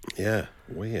in. Yeah,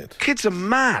 weird. Kids are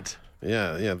mad.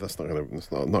 Yeah, that's not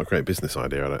a great business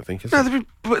idea, I don't think, is No,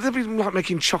 it? they'd be like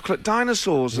making chocolate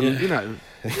dinosaurs, and you know,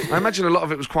 I imagine a lot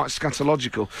of it was quite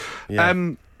scatological. Yeah.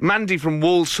 Mandy from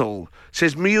Walsall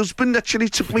says, my husband actually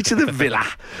took me to the villa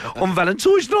on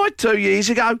Valentine's night 2 years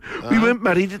ago. We weren't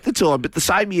married at the time, but the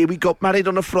same year we got married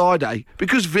on a Friday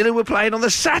because Villa were playing on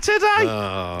the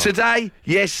Saturday. Today,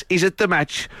 yes, he's at the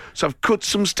match, so I've cut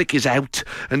some stickers out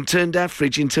and turned our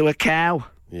fridge into a cow.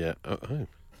 Yeah. Oh.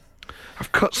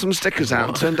 I've cut some stickers out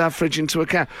and turned our fridge into a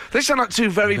cow. They sound like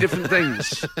two very different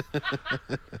things.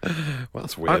 Well,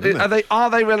 that's weird, isn't it? Are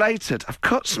they related? I've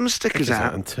cut some stickers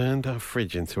out. And turned our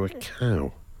fridge into a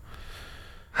cow.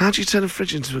 How do you turn a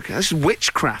fridge into a cow? This is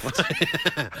witchcraft.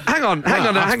 hang on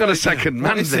a second,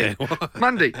 What is Mandy. it?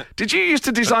 Mandy, did you used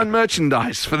to design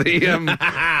merchandise for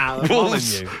the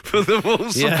Wolves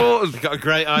supporters? You've got a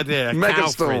great idea. A Mega cow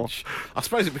store. fridge. I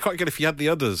suppose it'd be quite good if you had the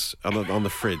udders on the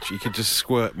fridge. You could just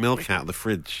squirt milk out of the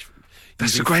fridge.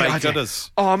 That's a using great fake idea.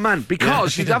 udders. Oh man,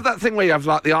 because you'd have that thing where you have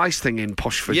like the ice thing in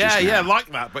posh fridges. Yeah, now.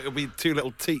 like that, but it'll be two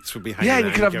little teats would be hanging Yeah,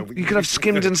 out. you could have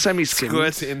skimmed and semi-skimmed.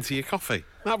 Squirt it into your coffee.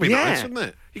 That'd be nice, wouldn't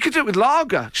it? You could do it with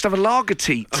lager. Just have a lager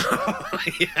teat.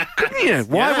 Couldn't you?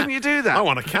 Why wouldn't you do that? I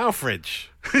want a cow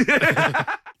fridge.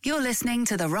 You're listening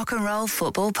to the Rock and Roll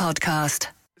Football Podcast.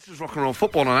 This is Rock and Roll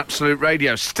Football on Absolute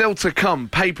Radio. Still to come,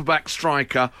 paperback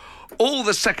striker. All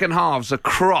the second halves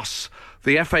across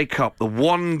the FA Cup, the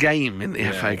one game in the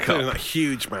FA Cup. Including that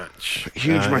huge match.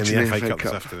 Huge match in the FA Cup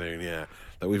this afternoon, yeah.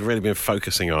 That we've really been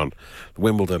focusing on.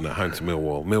 Wimbledon at home to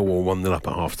Millwall. Millwall 1-0 up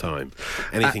at half-time.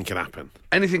 Anything could happen.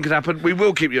 Anything could happen. We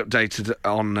will keep you updated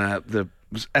on the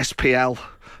SPL,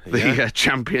 the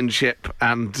Championship,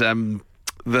 and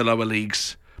the lower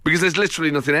leagues. Because there's literally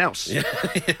nothing else.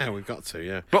 Yeah, we've got to,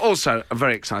 yeah. But also a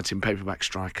very exciting paperback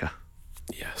striker.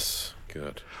 Yes,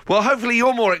 good. Well, hopefully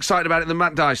you're more excited about it than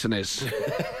Matt Dyson is.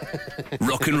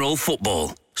 Rock and Roll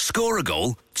Football. Score a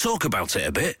goal, talk about it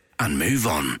a bit, and move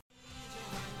on.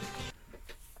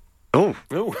 Oh,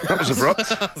 Oh, that was abrupt.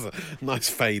 That was a nice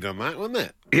fade on that, wasn't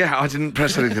it? Yeah, I didn't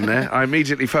press anything there. I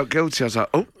immediately felt guilty. I was like,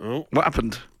 oh. What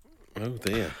happened? Oh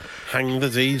dear. Hang the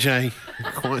DJ.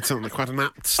 Quite an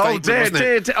apt statement, wasn't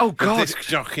it? dear. Oh, The God. disc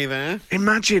jockey there.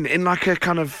 Imagine in like a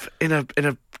kind of, in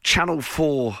a Channel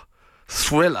 4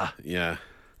 thriller, Yeah.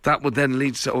 that would then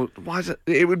lead to, why is it?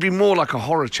 It would be more like a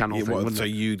horror channel thing, wouldn't So it?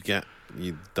 you'd die.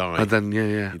 And then,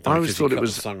 yeah. You'd die I always 'cause you thought it cut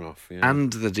was the song off. Yeah.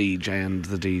 and the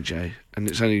DJ. And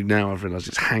it's only now I've realised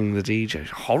it's Hang the DJ.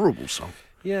 Horrible song.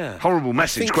 Yeah. Horrible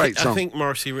message, great song. I think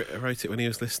Morrissey wrote it when he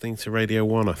was listening to Radio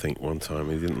 1, I think, one time.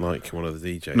 He didn't like one of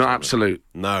the DJs. Not Absolute.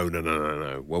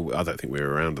 No. Well, I don't think we were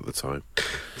around at the time.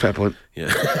 Fair point.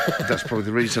 Yeah. That's probably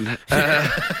the reason.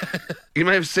 You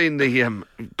may have seen the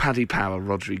Paddy Power,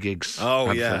 Rodri Giggs. Oh,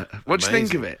 advert. yeah. What do you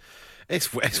think of it?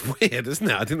 It's weird, isn't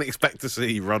it? I didn't expect to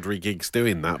see Rodri Giggs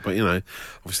doing that, but,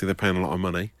 obviously they're paying a lot of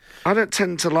money. I don't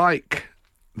tend to like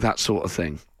that sort of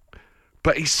thing.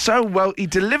 But he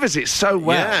delivers it so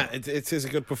well. Yeah, it is a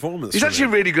good performance. He's actually a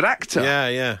really good actor.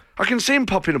 Yeah. I can see him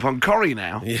popping up on Corrie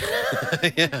now.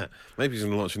 Yeah. Maybe he's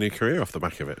going to launch a new career off the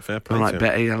back of it. Fair play. I like to him.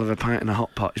 Betty, I'll have a pint in a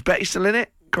hot pot. Is Betty still in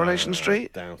it? Coronation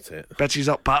Street? Doubt it. Betty's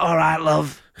hot pot. All right,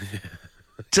 love.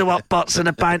 2 hot pots and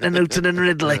a pint of Newton and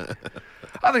Ridley.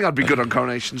 I think I'd be good on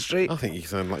Coronation Street. I think you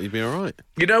sound like you'd be all right.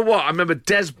 You know what? I remember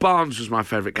Des Barnes was my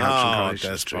favourite character on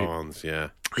Coronation Des Street. Barnes, yeah.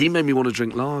 He made me want to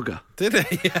drink lager. Did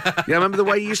he? Yeah. Yeah, I remember the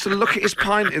way he used to look at his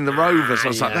pint in the Rovers. I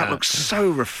was like, that looks so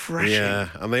refreshing. Yeah,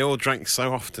 and they all drank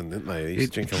so often, didn't they? They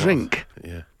used to drink a lot. Drink.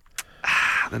 Yeah.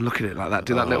 Then look at it like that.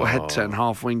 Do that little head turn,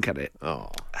 half wink at it. Oh.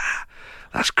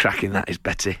 That's cracking, that is,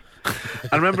 Betty.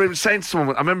 I remember him saying to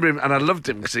someone, and I loved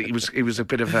him because he was a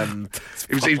bit of,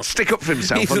 he'd stick up for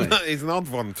himself, wasn't he? He's an odd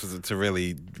one to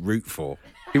really root for.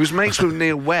 He was mates with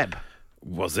Neil Webb.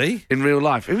 Was he? In real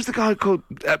life. Who was the guy called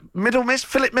Middlemiss?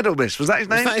 Philip Middlemiss. Was that his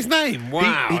name? Was that his name?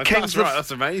 Wow. He came that's to the, right, that's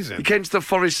amazing. He came to the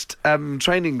Forest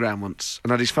training ground once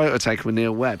and had his photo taken with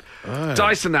Neil Webb. Oh.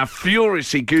 Dyson now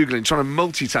furiously Googling, trying to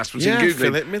multitask between Googling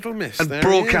Philip Middlemiss. and there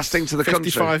broadcasting to the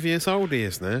 55 country. years old he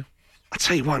is now. I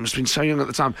tell you what, he must have been so young at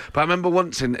the time. But I remember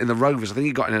once in the Rovers, I think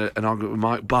he got in an argument with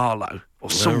Mike Barlow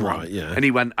or someone. right, yeah. And he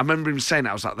went, I remember him saying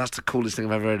that, I was like, that's the coolest thing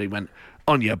I've ever heard. He went,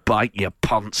 on your bike, you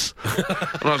ponce. And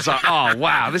I was like, oh,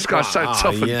 wow, this guy's so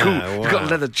tough and cool. Wow. He's got a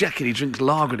leather jacket, he drinks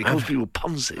lager, and he calls people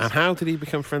ponces. And how did he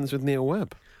become friends with Neil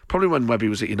Webb? Probably when Webby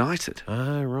was at United.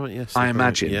 Ah, right, yes. I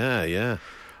imagine. Yeah.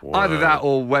 Wow. Either that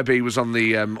or Webby was on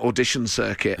the audition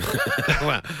circuit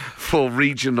for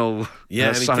regional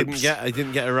and soaps. he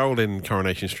didn't get a role in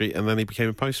Coronation Street, and then he became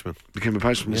a postman. Became a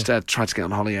postman instead. Tried to get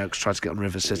on Hollyoaks. Tried to get on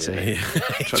River City. Yeah.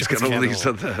 Tried to get on all these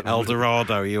other El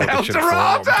Dorado. He El auditioned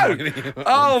Dorado!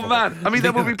 Oh man! I mean,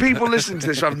 there will be people listening to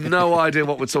this who have no idea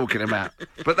what we're talking about,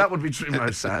 but that would be true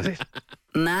most Saturdays.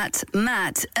 Matt,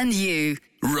 and you.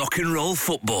 Rock and roll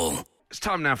football. It's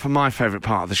time now for my favourite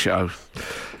part of the show.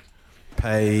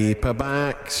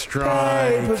 Paperback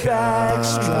striker.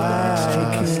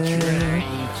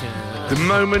 The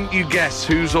moment you guess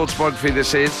whose autobiography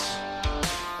this is,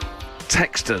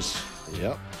 text us.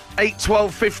 Yep.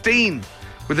 81215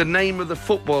 with the name of the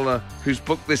footballer whose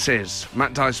book this is.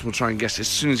 Matt Dyson will try and guess as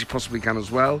soon as he possibly can as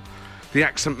well. The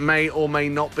accent may or may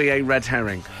not be a red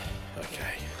herring.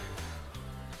 Okay.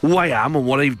 Who I am and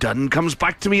what I've done comes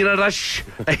back to me in a rush.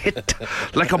 A hit,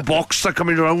 like a boxer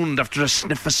coming round after a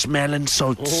sniff of smelling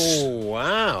salts. Oh,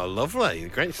 wow. Lovely.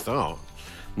 Great start.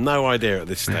 No idea at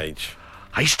this stage.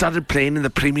 I started playing in the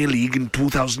Premier League in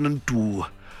 2002.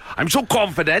 I'm so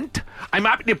confident, I'm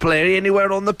happy to play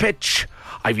anywhere on the pitch.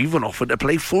 I've even offered to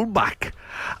play full-back.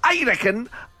 I reckon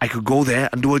I could go there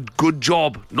and do a good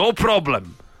job, no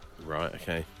problem. Right,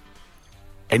 okay.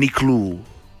 Any clue?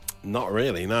 Not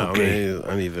really, no. Okay.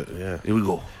 I mean, Here we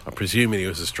go. I'm presuming he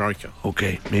was a striker.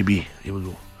 Okay, maybe. Here we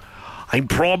go. I'm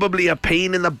probably a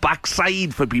pain in the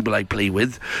backside for people I play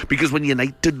with, because when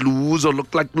United lose or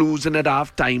look like losing at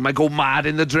half-time, I go mad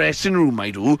in the dressing room,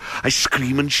 I do. I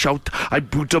scream and shout. I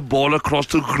boot a ball across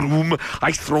the room.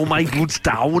 I throw my boots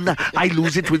down. I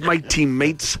lose it with my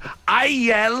teammates. I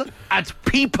yell at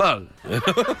people.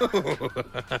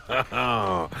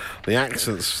 Oh, the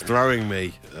accent's throwing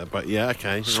me. But yeah,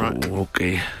 okay. Right.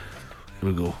 Okay. Here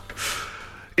we go.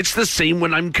 It's the same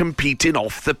when I'm competing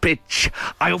off the pitch.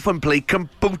 I often play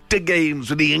computer games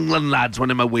with the England lads when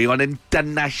I'm away on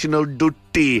international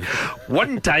duty.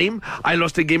 One time, I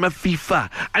lost a game of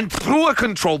FIFA and threw a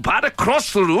control pad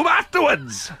across the room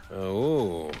afterwards.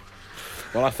 Oh.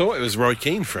 Well, I thought it was Roy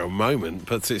Keane for a moment,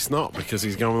 but it's not, because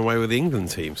he's gone away with the England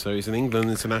team. So he's an England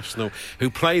international who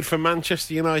played for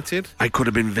Manchester United. I could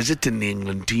have been visiting the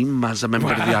England team as a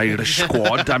member of the Irish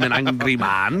squad. I'm an angry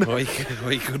man. Well,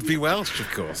 he could be Welsh,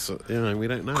 of course. We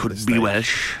don't know. Could be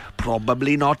Welsh.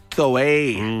 Probably not, though,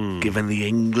 given the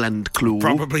England clue.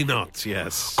 Probably not,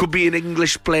 yes. Could be an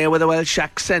English player with a Welsh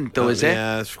accent, though, is it?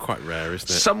 Yeah, it's quite rare, isn't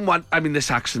it? Someone, I mean,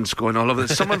 this accent's going all over.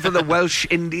 Someone from the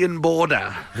Welsh-Indian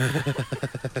border.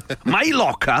 My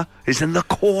locker is in the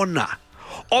corner.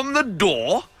 On the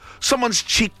door, someone's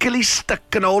cheekily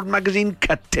stuck an old magazine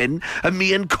cutting of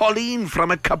me and Colleen from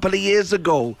a couple of years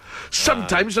ago.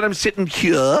 Sometimes when I'm sitting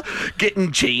here,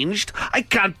 getting changed, I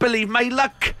can't believe my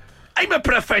luck. I'm a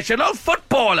professional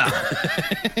footballer.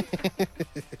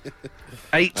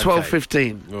 8, 12,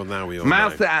 15. Well, now we all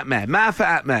Mouth know. it at me. Mouth it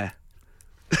at me.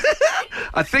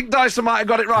 I think Dyson might have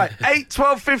got it right. 8,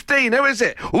 12, 15. Who is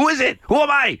it? Who is it? Who am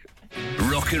I?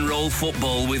 Rock and Roll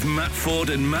Football with Matt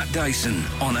Ford and Matt Dyson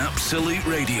on Absolute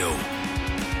Radio.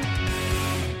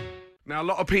 Now, a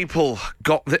lot of people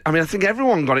got I think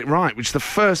everyone got it right, which is the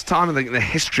first time, I think, in the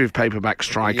history of Paperback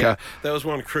Striker. Yeah, there was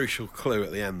one crucial clue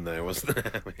at the end there, wasn't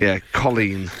there? Yeah,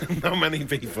 Colleen. Not many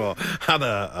people had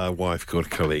a wife called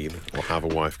Colleen, or have a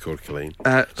wife called Colleen.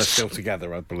 They're still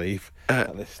together, I believe,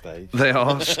 at this stage. They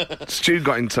are. Stu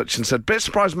got in touch and said, bit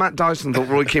surprised Matt Dyson thought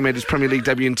Roy Keane made his Premier League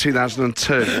debut in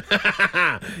 2002.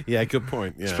 Yeah, good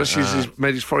point. Yeah. Especially as he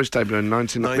made his Forest debut in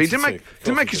 1992. He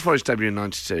didn't make his Forest debut in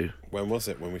 92. When was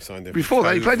it, when we signed him? Before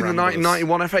that, he played in the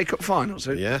 1991 FA Cup finals.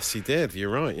 Yes, he did. You're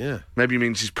right, yeah. Maybe he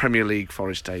means his Premier League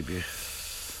Forest debut.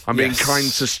 I'm being kind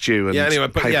to Stu. And anyway,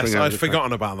 but yes, papering over I'd the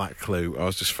forgotten about that clue. I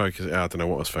was just focusing. I don't know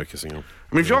what I was focusing on.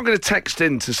 I mean, if you're going to text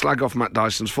in to slag off Matt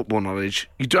Dyson's football knowledge,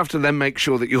 you do have to then make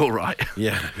sure that you're right.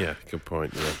 Yeah, good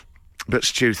point, yeah. But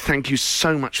Stu, thank you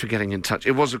so much for getting in touch.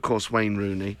 It was, of course, Wayne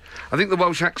Rooney. I think the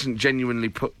Welsh accent genuinely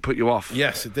put you off.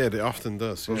 Yes, it did. It often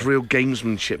does. It was real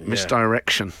gamesmanship,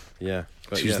 misdirection. Yeah.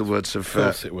 To use the words of... Of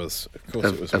course it was. Of course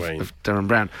it was Wayne. Of Darren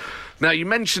Brown. Now, you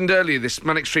mentioned earlier this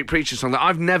Manic Street Preacher song that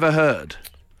I've never heard.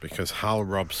 Because Hal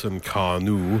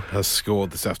Robson-Kanu has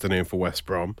scored this afternoon for West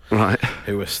Brom. Right.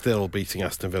 Who are still beating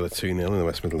Aston Villa 2-0 in the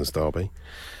West Midlands derby.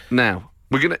 Now,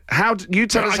 we're going to... you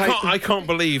tell us I can't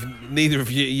believe neither of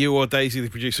you or Daisy, the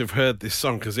producer, have heard this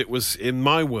song, because it was, in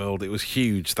my world, it was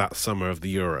huge that summer of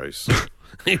the Euros.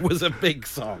 It was a big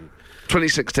song.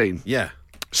 2016? Yeah.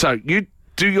 So, you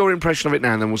do your impression of it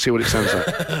now, and then we'll see what it sounds like.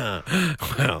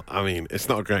 Well, I mean, it's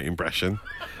not a great impression,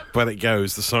 but the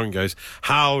song goes,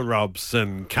 Hal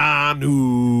Robson-Kanu.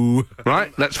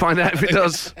 Right, let's find out if it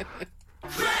does.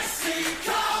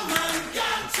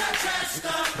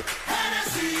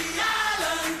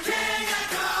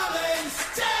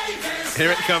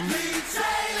 Here it comes.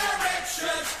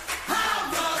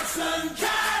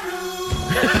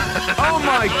 Oh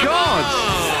my God!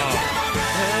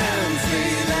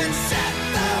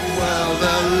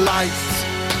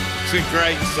 It's a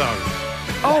great song.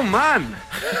 Oh man!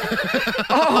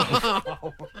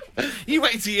 You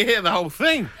wait till you hear the whole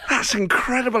thing. That's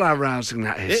incredible how rousing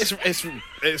that is.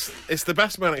 It's the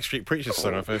best Manic Street Preacher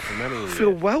song I've heard for many years. I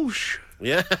feel Welsh.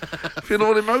 Yeah. I feel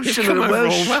all emotion of the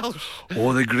Welsh.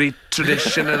 Oh, the great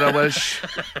tradition of the Welsh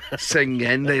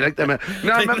singing. They like them.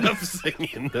 No, I remember love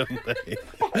singing, don't they?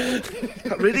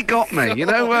 that really got me. You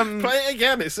know, Play it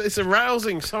again. It's a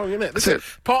rousing song, isn't it? That's it.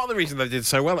 Part of the reason they did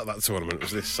so well at that tournament was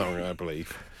this song, I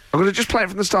believe. I'm going to just play it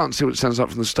from the start and see what it sounds like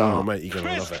from the start. Oh, mate, you're going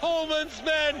to love Chris it. Coleman's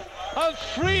men have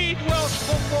freed Welsh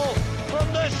football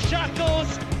from the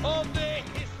shackles of their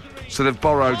history. So they've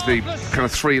borrowed the kind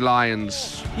of Three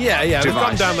Lions. Yeah, they've device.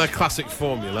 gone down their classic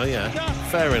formula, yeah.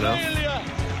 Fair enough.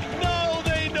 Now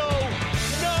they know.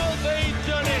 Now they've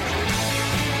done it.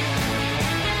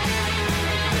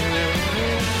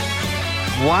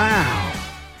 Wow.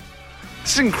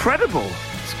 It's incredible.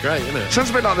 It's great, isn't it? Sounds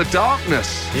a bit like The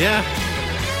Darkness. Yeah.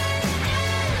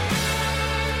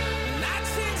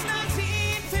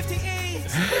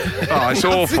 Oh, it's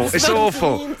awful. It's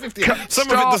awful. Some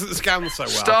of it doesn't scan so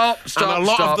well. Stop. And a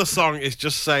lot stop. of the song is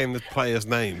just saying the players'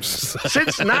 names.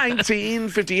 Since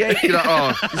 1958, you're like,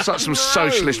 oh, it's like some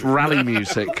socialist rally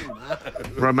music.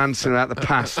 Romancing about the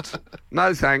past.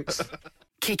 No, thanks.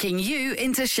 Kicking you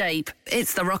into shape.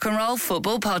 It's the Rock and Roll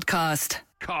Football Podcast.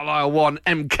 Carlisle 1,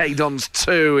 MK Dons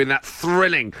 2 in that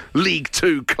thrilling League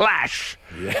 2 clash.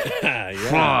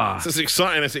 Yeah. It's as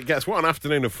exciting as it gets. What an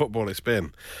afternoon of football it's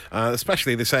been.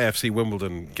 Especially this AFC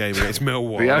Wimbledon game against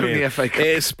Millwall. The only FA Cup.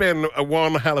 It's been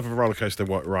one hell of a rollercoaster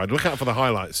ride. Look out for the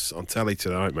highlights on telly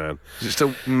tonight, man. Is it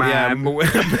still man?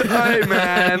 Hey,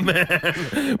 man.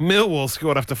 Millwall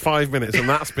scored after 5 minutes, and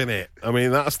that's been it. I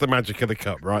mean, that's the magic of the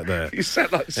cup right there. You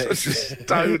sound like such a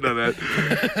stone on it.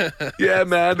 Yeah,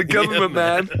 man. The government,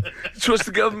 man. Trust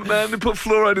the government, man. They put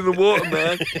fluoride in the water,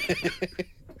 man.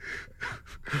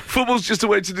 Football's just a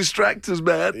way to distract us,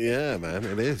 man. Yeah, man,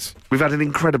 it is. We've had an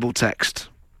incredible text.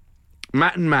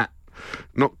 Matt and Matt.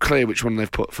 Not clear which one they've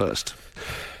put first.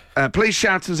 Please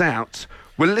shout us out.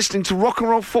 We're listening to Rock and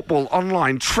Roll Football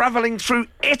online, travelling through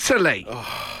Italy.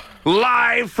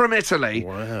 Live from Italy.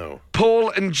 Wow.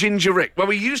 Paul and Ginger Rick. Well,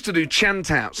 we used to do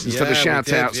chant-outs instead of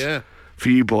shout-outs. Yeah. For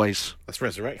you boys. Let's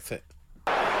resurrect it.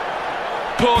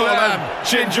 Paul and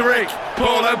Ginger Rick.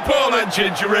 Paul and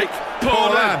Ginger Rick.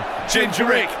 Paul and Ginger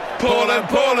Rick.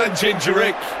 Paul and Ginger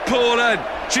Rick. Paul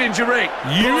and Ginger Rick.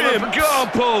 You imps. Go on,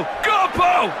 Paul. Go on,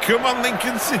 Paul. Come on,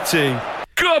 Lincoln City.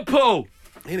 Go on, Paul.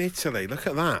 In Italy, look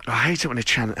at that. I hate it when a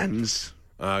chant ends.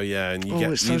 Oh, yeah, and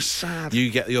it's so sad.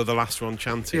 You get the last one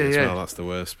chanting as well. That's the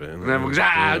worst bit. And everyone goes,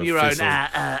 on your own.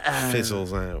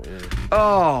 Fizzles out, yeah.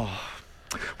 Oh.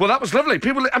 Well, that was lovely.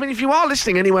 People, I mean, if you are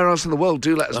listening anywhere else in the world,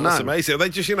 do let us know. That's amazing. They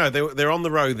just, they're on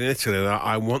the road in Italy. And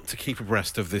I want to keep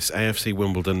abreast of this AFC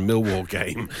Wimbledon Millwall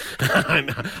game.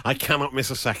 I cannot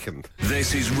miss a second.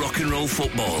 This is Rock and Roll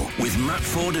Football with Matt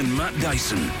Ford and Matt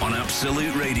Dyson on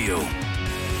Absolute Radio.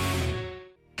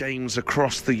 Games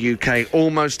across the UK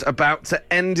almost about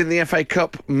to end in the FA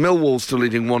Cup. Millwall still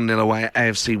leading 1-0 away at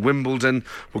AFC Wimbledon.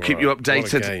 We'll keep you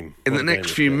updated in the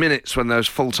next few minutes when those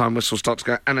full-time whistles start to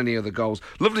go and any other goals.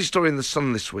 Lovely story in The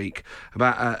Sun this week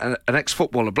about an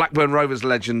ex-footballer, Blackburn Rovers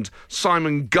legend,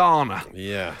 Simon Garner.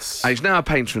 Yes. He's now a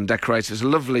painter and decorator. There's a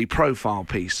lovely profile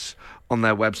piece on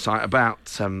their website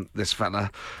about this fella,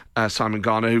 Simon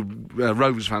Garner, who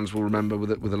Rovers fans will remember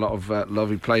with a lot of love.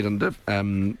 He played under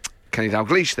Kenny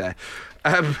Dalglish there.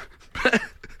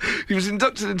 He was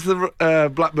inducted into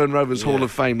the Blackburn Rovers Hall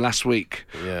of Fame last week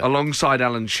alongside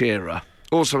Alan Shearer,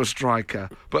 also a striker.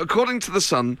 But according to The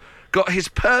Sun, got his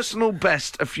personal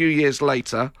best a few years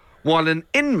later while an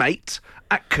inmate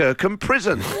at Kirkham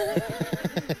Prison.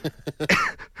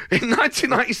 In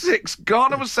 1996,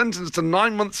 Garner was sentenced to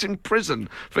 9 months in prison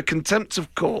for contempt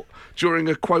of court during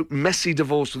a, quote, messy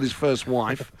divorce with his first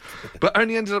wife, but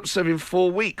only ended up serving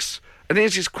 4 weeks. And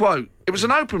here's his quote. It was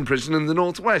an open prison in the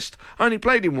northwest. I only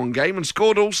played in one game and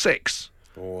scored all 6.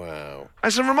 Wow.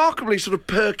 It's a remarkably sort of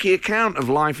perky account of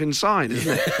life inside,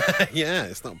 isn't it? Yeah,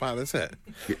 it's not bad, is it?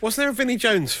 Was there a Vinnie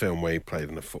Jones film where he played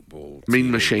in a football Mean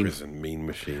team Machine. in prison? Mean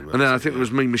Machine. And then I think there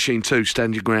was Mean Machine 2,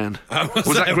 Stand Your Ground.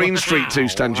 Was that Green Street 2,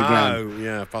 Stand Your Ground? Oh,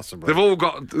 yeah, possibly. They've all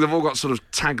got sort of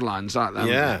taglines like that.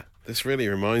 Yeah, this really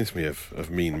reminds me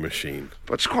of Mean Machine.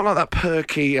 But it's quite like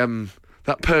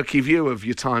that perky view of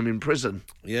your time in prison.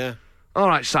 Yeah. All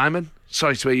right, Simon.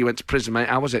 Sorry to hear you went to prison, mate.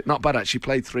 How was it? Not bad, actually.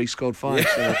 Played 3, scored 5.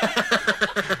 Yeah.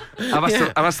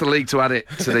 So I've asked the league to add it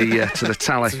to the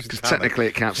tally, because technically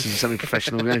it counts as a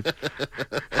semi-professional game.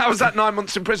 How was that 9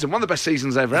 months in prison? One of the best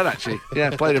seasons I ever had, actually. Yeah,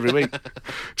 played every week.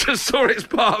 Just saw it as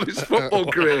part of his football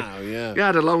career. Yeah. Yeah, I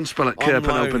had a loan spell at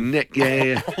Kirkham Open Nick.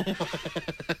 Yeah.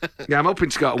 Yeah, I'm hoping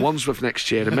to go to Wandsworth next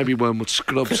year and maybe Wormwood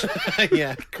Scrubs.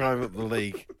 Yeah, climb up the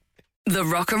league. The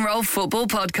Rock and Roll Football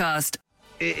Podcast.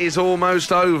 It is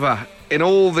almost over in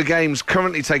all the games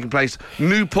currently taking place.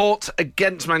 Newport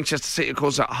against Manchester City, of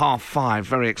course, at 5:30.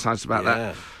 Very excited about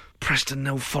that. Preston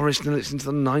 0, Forest 0. It's into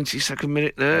the 92nd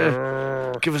minute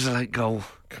there. Give us a late goal.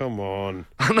 Come on.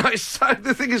 I know, it's so,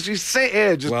 the thing is, you sit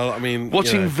here just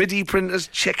watching video printers,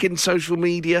 checking social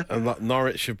media. And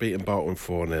Norwich have beaten Bolton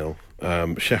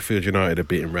 4-0. Sheffield United have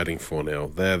beaten Reading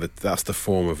 4-0. That's the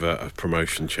form of a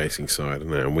promotion-chasing side,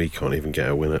 isn't it? And we can't even get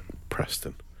a win at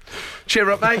Preston. Cheer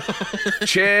up, mate.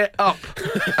 Cheer up.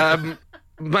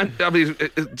 Someone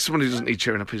who doesn't need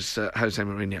cheering up is Jose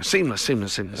Mourinho. Seamless.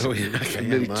 Oh, yeah. Okay,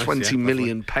 Nearly nice, 20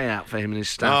 million payout for him and his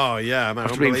staff. Oh, yeah. No,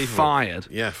 after being fired.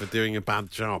 Yeah, for doing a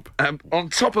bad job. On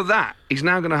top of that, he's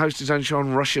now going to host his own show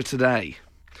on Russia Today,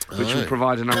 which will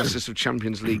provide analysis of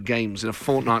Champions League games in a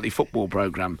fortnightly football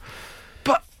programme.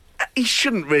 But he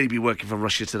shouldn't really be working for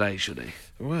Russia Today, should he?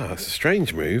 Well, it's a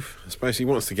strange move. I suppose he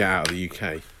wants to get out of the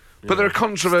UK. But they're a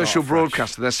controversial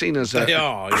broadcaster. They're seen as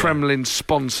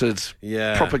Kremlin-sponsored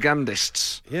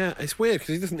propagandists. Yeah, it's weird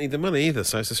because he doesn't need the money either,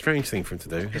 so it's a strange thing for him to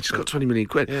do. He's just got 20 million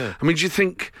quid. Yeah. I mean, do you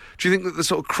think that the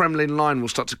sort of Kremlin line will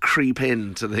start to creep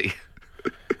in to the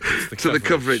the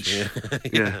coverage?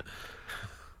 Yeah.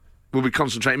 We'll be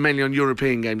concentrating mainly on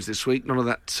European games this week. None of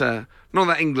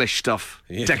that English stuff.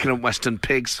 Yeah. Decadent Western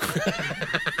pigs.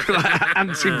 Like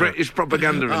anti-British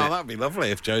propaganda in it. That'd be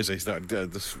lovely if Jose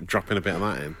started just dropping a bit of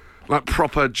that in. Like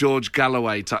proper George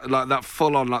Galloway type, like that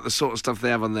full-on, like the sort of stuff they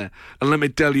have on there. And let me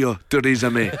tell you,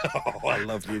 Theresa May. Oh, I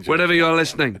love you, George. Whenever you're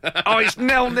listening. Oh, it's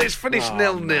 0-0. It's finished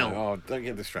 0-0. No. Oh, don't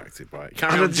get distracted by it. Go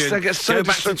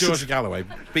back to George Galloway.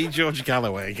 Be George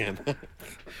Galloway again.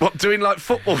 What, doing like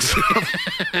football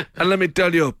stuff? And let me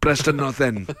tell you, Preston North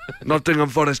End, Nottingham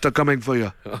Forest are coming for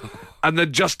you. And the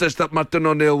justice that Martin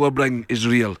O'Neill will bring is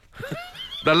real.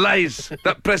 The lies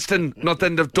that Preston North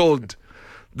End have told,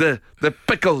 the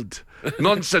pickled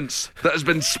nonsense that has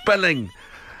been spilling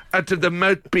out of the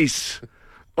mouthpiece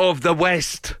of the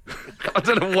West. I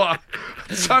don't know why.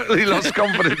 Totally lost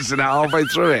confidence in it halfway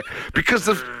through it. Because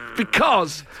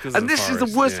Because, 'cause and of this the is the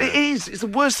forest, worst, yeah. it is, it's the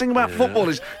worst thing about football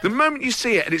is the moment you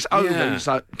see it and it's over, Yeah. it's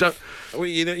like, don't, Well,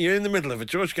 you're in the middle of a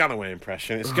George Galloway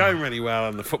impression. It's going really well,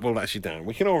 and the football lets you down.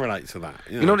 We can all relate to that.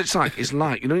 you know what it's like? It's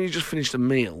like, you know, you just finished a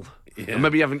meal, Yeah. and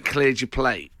maybe you haven't cleared your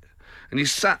plate, and you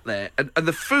sat there, and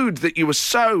the food that you were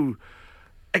so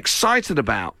excited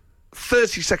about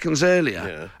 30 seconds earlier,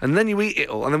 Yeah. and then you eat it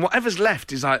all, and then whatever's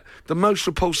left is like the most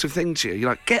repulsive thing to you. You're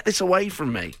like, get this away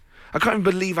from me. I can't even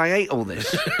believe I ate all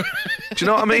this. Do you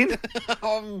know what I mean?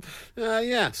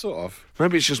 Yeah, sort of.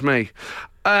 Maybe it's just me.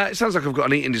 It sounds like I've got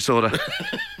an eating disorder.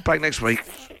 Back next week.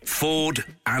 Ford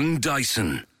and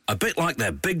Dyson. A bit like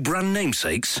their big brand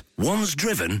namesakes, one's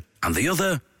driven and the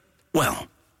other, well,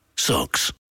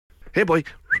 sucks. Here, boy.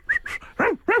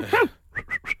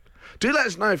 Do let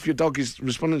us know if your dog is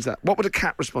responding to that. What would a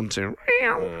cat respond to?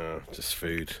 Just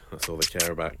food. That's all they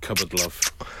care about. Cupboard love.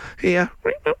 Here.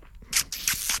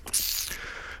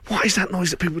 What is that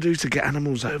noise that people do to get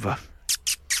animals over?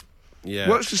 Yeah.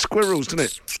 Works with squirrels, doesn't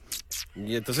it?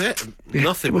 Yeah, does it?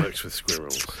 Nothing works with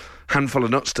squirrels. Handful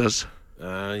of nuts does.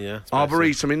 Yeah.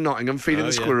 Arboretum in Nottingham, feeding Oh,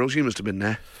 the yeah. squirrels. You must have been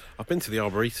there. I've been to the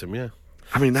Arboretum, yeah.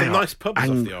 I mean, they Some are nice pubs off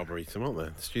ang- the Arboretum, aren't there?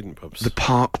 The student pubs. The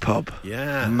Park Pub.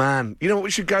 Yeah. Man, you know what?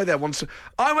 We should go there once.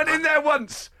 I went in there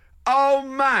once. Oh,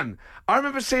 man. I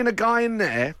remember seeing a guy in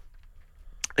there.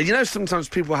 And you know, sometimes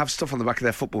people have stuff on the back of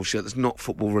their football shirt that's not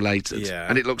football related. Yeah.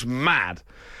 And it looks mad.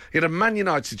 He had a Man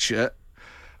United shirt.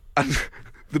 And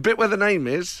the bit where the name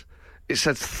is, it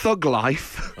said Thug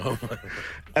Life. Oh, my.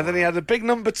 And then he had a big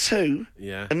number 2.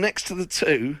 Yeah. And next to the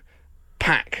 2,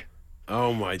 pack.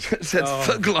 Oh, my. It said oh,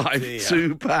 Thug Life dear.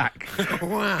 2 pack.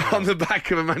 Wow. On the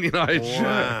back of a Man United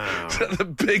Wow. shirt. The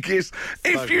biggest.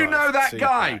 If Thug you Life know that 2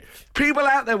 guy, pack. people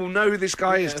out there will know who this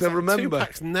guy is. It's They'll like remember.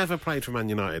 Tupac's never played for Man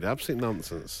United. Absolute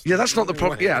nonsense. Yeah, that's not the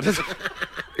problem. Yeah,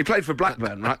 he played for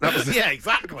Blackburn, right? That was the, Yeah,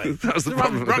 exactly. That was the It's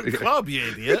problem. wrong club, you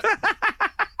idiot.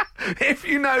 If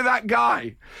you know that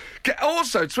guy.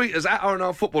 Also, tweet us at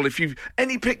R&R Football if you've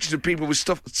any pictures of people with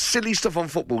stuff, silly stuff on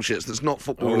football shirts that's not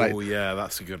football Oh, related. yeah,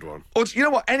 that's a good one. Or you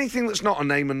know what? Anything that's not a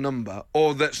name and number,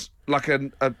 or that's like a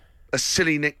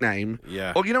silly nickname.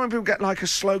 Yeah. Or you know when people get like a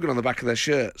slogan on the back of their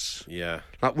shirts, Yeah.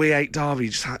 like "We ate Derby."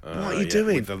 Just like, what are you Yeah,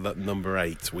 doing? With the number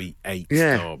 8, we ate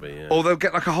Yeah. Derby. Yeah. Or they'll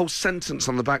get like a whole sentence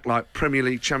on the back, like Premier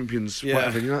League champions, Yeah.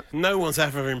 whatever. You know? No one's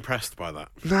ever impressed by that.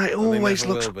 No, it always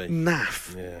never looks will be.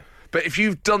 naff. Yeah. But if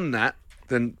you've done that,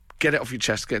 then get it off your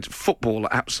chest. Get it to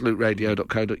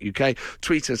football@absoluteradio.co.uk.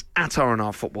 Tweet us at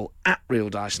R&R Football, at Real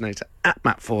Dysonator, at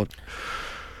Matt Ford,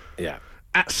 Yeah.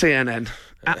 at CNN,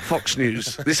 at Fox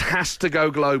News. This has to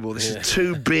go global. This is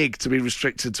too big to be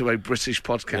restricted to a British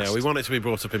podcast. Yeah, we want it to be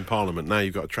brought up in Parliament. Now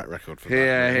you've got a track record for that.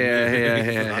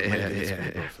 Yeah. That needs to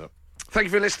be brought up. Thank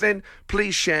you for listening.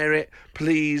 Please share it.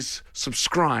 Please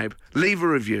subscribe. Leave a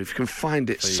review if you can find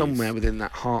it somewhere within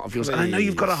that heart of yours. And I know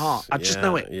you've got a heart. I just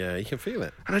know it. Yeah, you can feel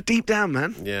it. I know deep down,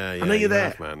 man. Yeah, I know you're there.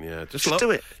 have, man. Yeah, Just do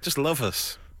it. Just love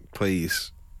us,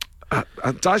 please.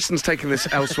 Dyson's taking this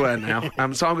elsewhere now,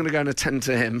 so I'm going to go and attend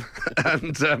to him,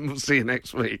 and we'll see you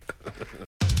next week.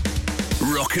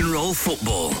 Rock and roll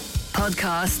football.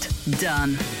 Podcast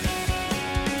done.